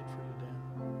shed for you, Dan.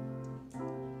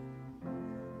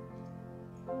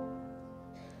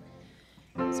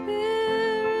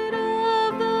 Spirit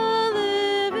of the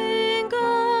living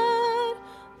God,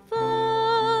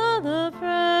 fall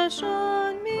afresh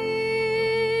on me.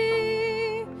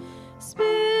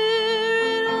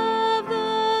 Spirit of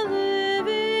the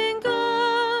living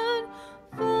God,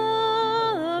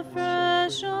 fall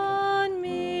afresh on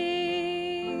me.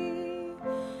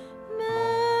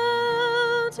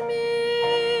 Melt me,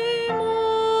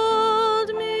 mold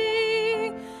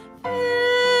me,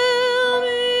 fill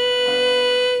me,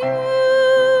 use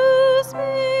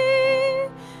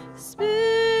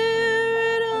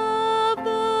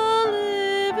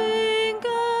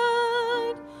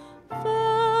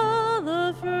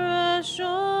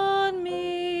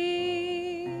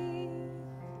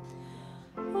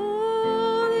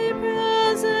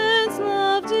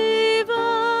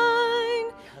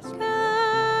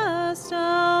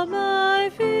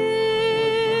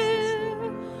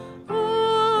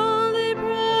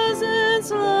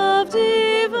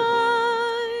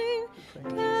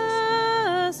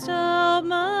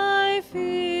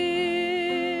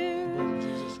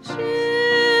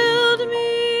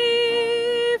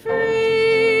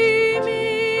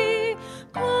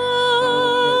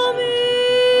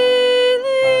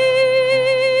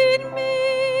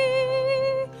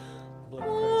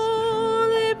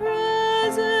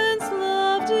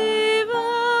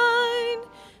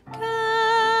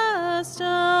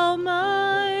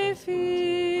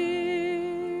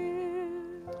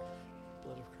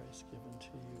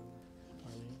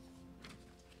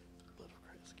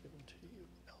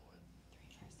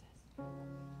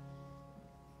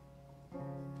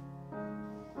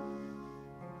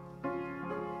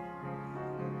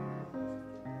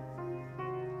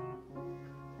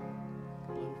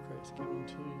Christ given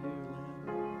to you,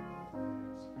 Lamb.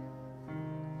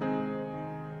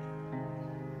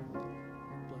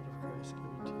 Blood of Christ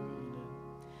given to you,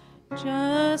 Eden.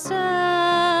 Just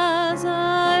as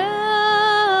I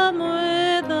am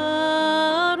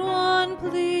without one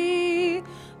plea,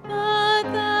 but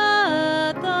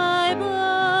that thy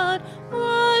blood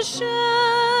was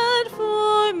shed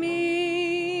for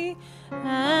me,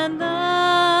 and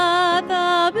that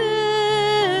thou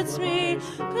bidst me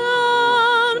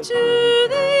come to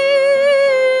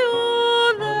thee,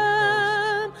 O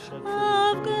Lamb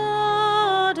of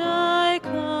God, I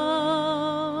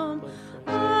come.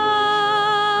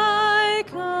 I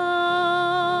come,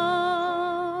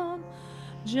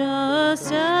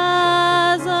 just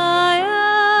as I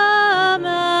am,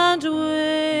 and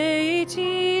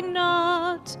waiting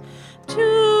not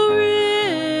to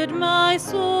rid my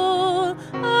soul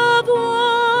of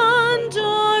one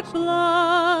dark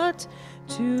blot,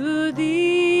 to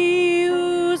thee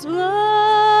whose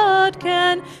blood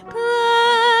can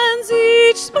cleanse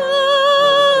each spot,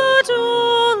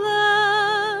 O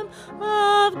Lamb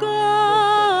of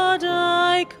God,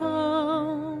 I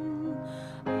come.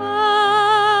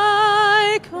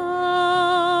 I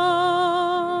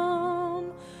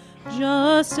come,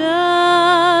 just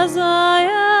as I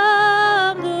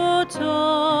am, though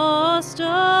tossed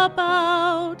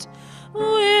about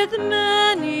with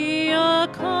many a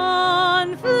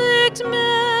conflict,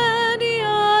 many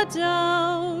a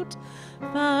doubt,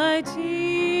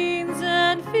 fightings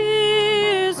and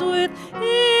fears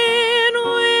within,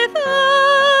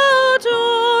 without,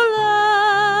 O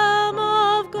Lamb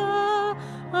of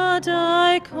God,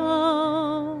 I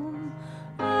come.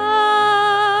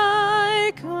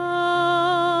 I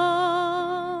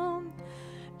come,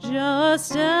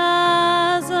 just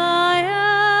as I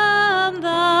am,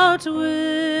 thou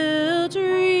wilt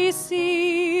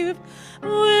receive,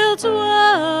 wilt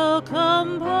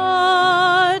welcome,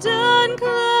 pardon,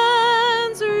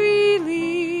 cleanse,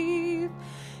 relieve,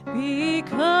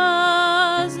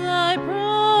 because thy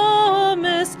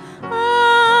promise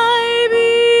I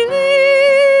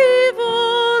believe,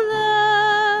 O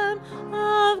Lamb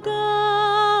of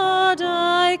God,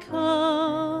 I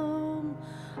come.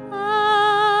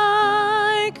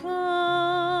 I come.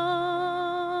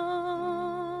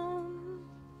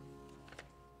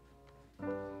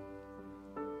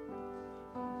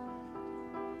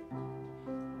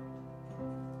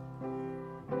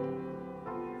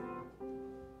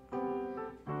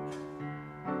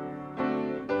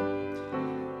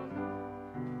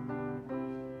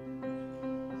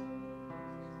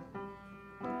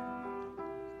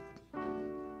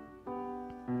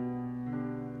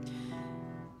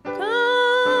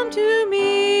 Come to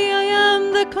me, I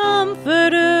am the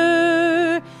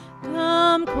Comforter.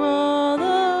 Come crawl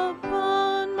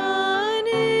upon my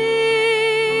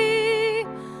knee.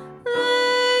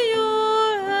 Lay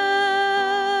your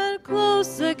head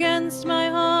close against my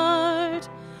heart.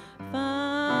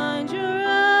 Find your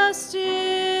rest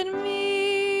in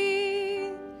me.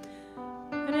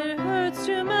 When it hurts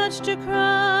too much to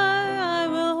cry, I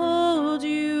will hold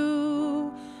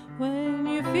you. When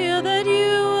you feel that you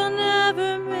will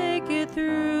never make it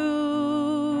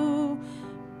through,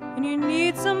 and you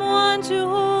need someone to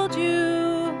hold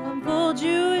you, unfold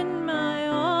you in my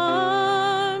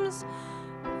arms.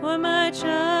 For my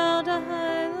child,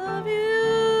 I love you.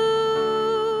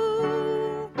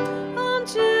 Come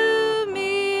to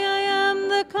me, I am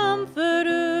the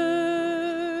Comforter.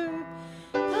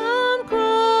 Come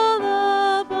crawl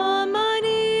up on my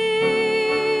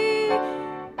knee.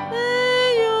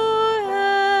 Lay your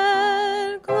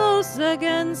head close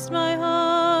against my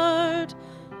heart.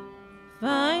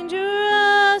 Find your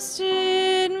rest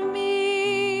in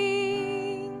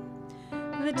me.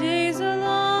 The days are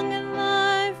long and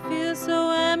life feels so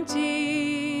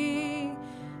empty.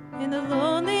 In the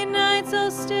lonely nights I'll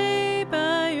stay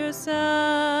by your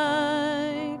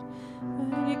side.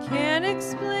 When you can't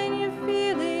explain your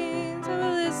feelings, I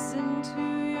will listen to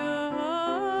your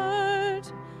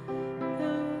heart. I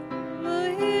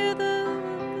will hear the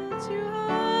words you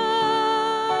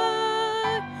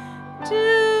heart.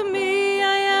 To me,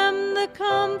 I am the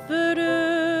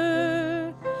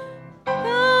Comforter.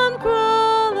 Come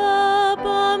crawl up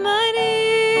on my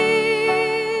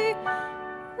knee.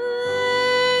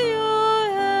 Lay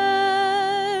your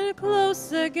head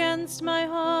close against my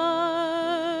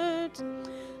heart.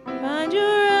 Find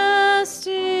your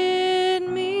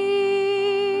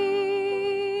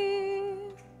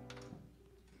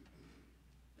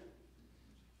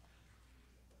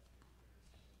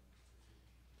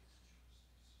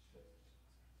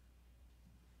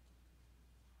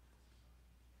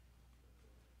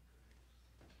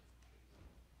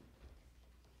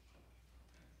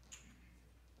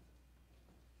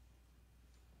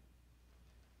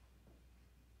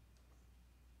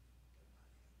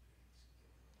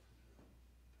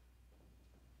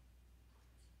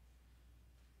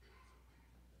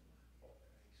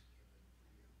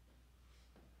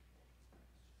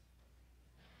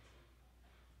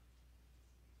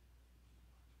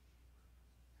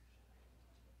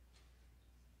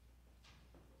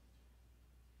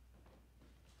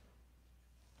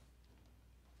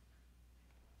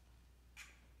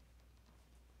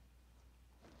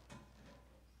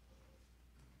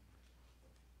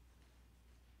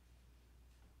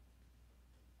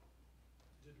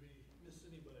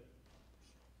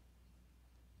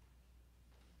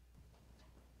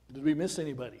Did we miss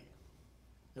anybody?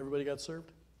 Everybody got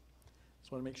served?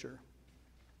 Just want to make sure.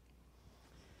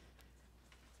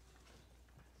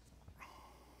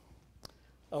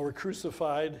 Our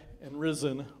crucified and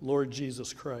risen Lord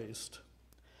Jesus Christ,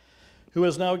 who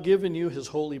has now given you his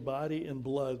holy body and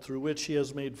blood, through which he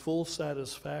has made full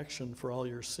satisfaction for all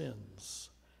your sins.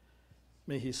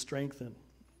 May he strengthen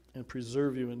and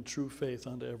preserve you in true faith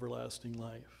unto everlasting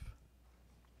life.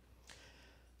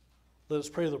 Let us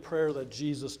pray the prayer that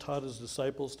Jesus taught his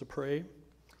disciples to pray.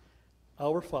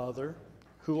 Our Father,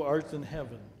 who art in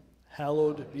heaven,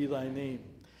 hallowed be thy name.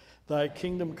 Thy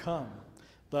kingdom come,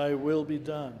 thy will be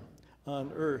done,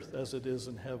 on earth as it is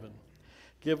in heaven.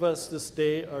 Give us this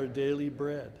day our daily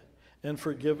bread, and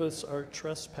forgive us our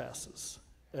trespasses,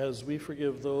 as we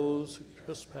forgive those who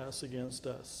trespass against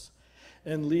us.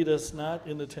 And lead us not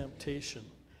into temptation,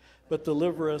 but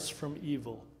deliver us from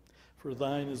evil. For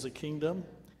thine is the kingdom,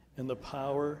 and the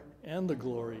power, and the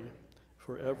glory,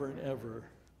 forever and ever.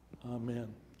 Amen.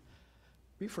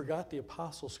 We forgot the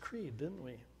Apostles' Creed, didn't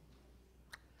we?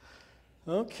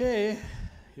 Okay,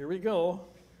 here we go.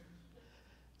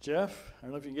 Jeff, I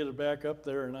don't know if you can get it back up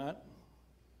there or not.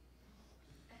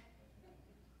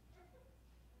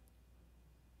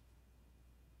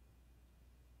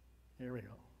 Here we go.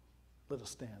 Let us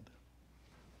stand.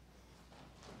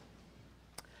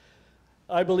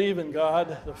 I believe in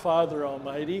God, the Father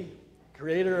Almighty,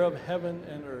 creator of heaven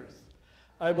and earth.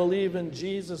 I believe in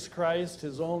Jesus Christ,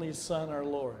 his only Son, our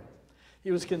Lord.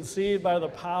 He was conceived by the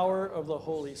power of the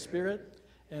Holy Spirit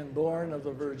and born of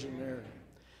the Virgin Mary.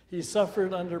 He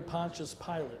suffered under Pontius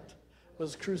Pilate,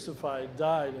 was crucified,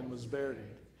 died, and was buried.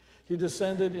 He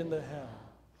descended into hell.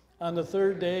 On the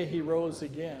third day he rose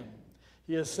again.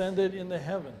 He ascended into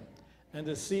heaven and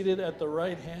is seated at the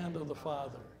right hand of the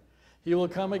Father. He will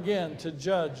come again to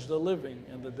judge the living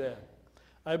and the dead.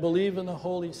 I believe in the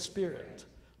Holy Spirit,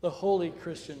 the holy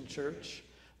Christian church,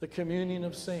 the communion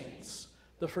of saints,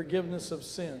 the forgiveness of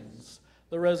sins,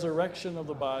 the resurrection of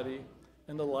the body,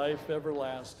 and the life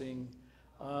everlasting.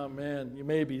 Amen. You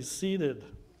may be seated.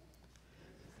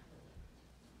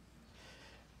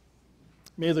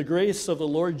 May the grace of the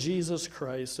Lord Jesus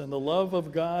Christ and the love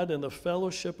of God and the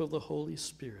fellowship of the Holy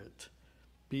Spirit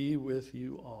be with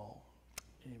you all.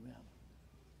 Amen.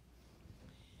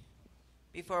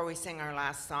 Before we sing our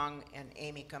last song, and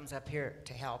Amy comes up here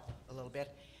to help a little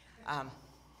bit,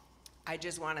 I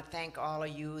just want to thank all of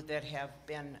you that have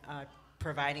been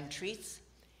providing treats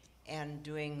and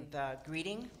doing the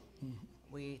greeting. Mm-hmm.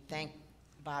 We thank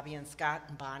Bobby and Scott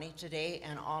and Bonnie today,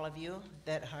 and all of you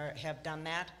that have done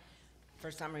that.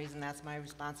 For some reason, that's my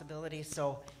responsibility.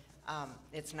 So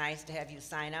it's nice to have you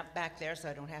sign up back there so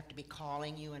I don't have to be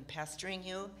calling you and pestering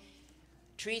you.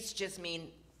 Treats just mean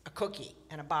a cookie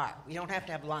and a bar. We don't have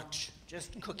to have lunch,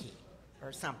 just cookie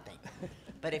or something.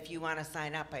 But if you want to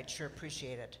sign up, I'd sure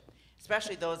appreciate it.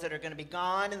 Especially those that are going to be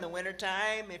gone in the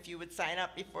wintertime, if you would sign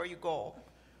up before you go.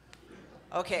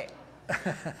 Okay.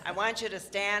 I want you to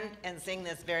stand and sing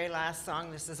this very last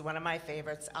song. This is one of my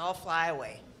favorites, I'll Fly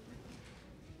Away.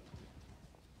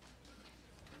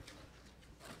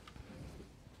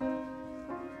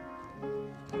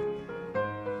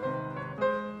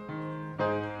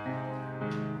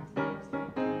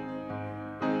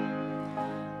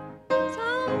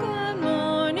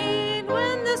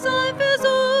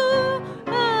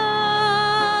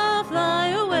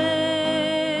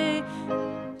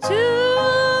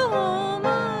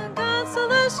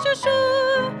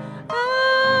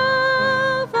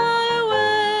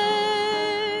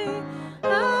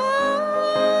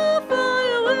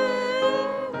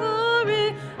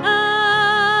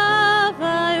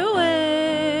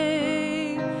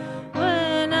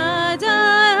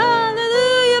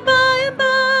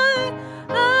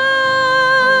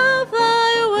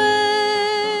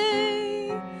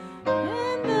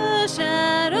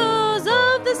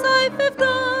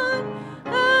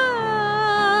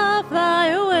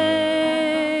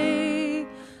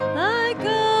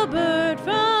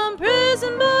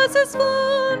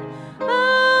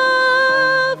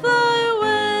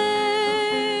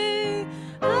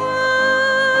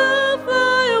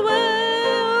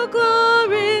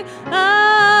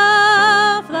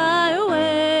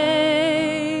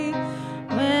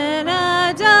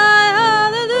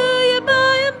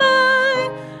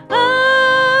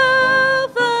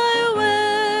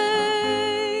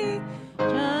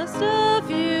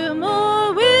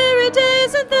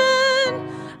 Days and then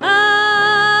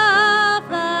I'll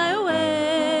fly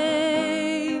away.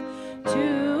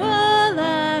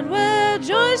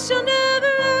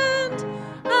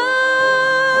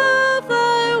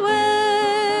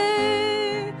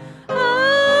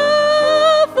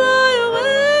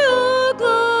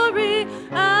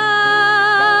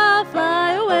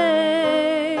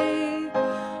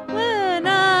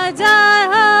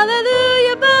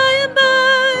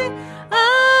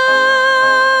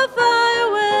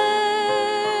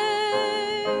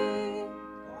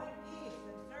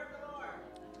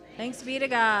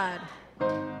 God.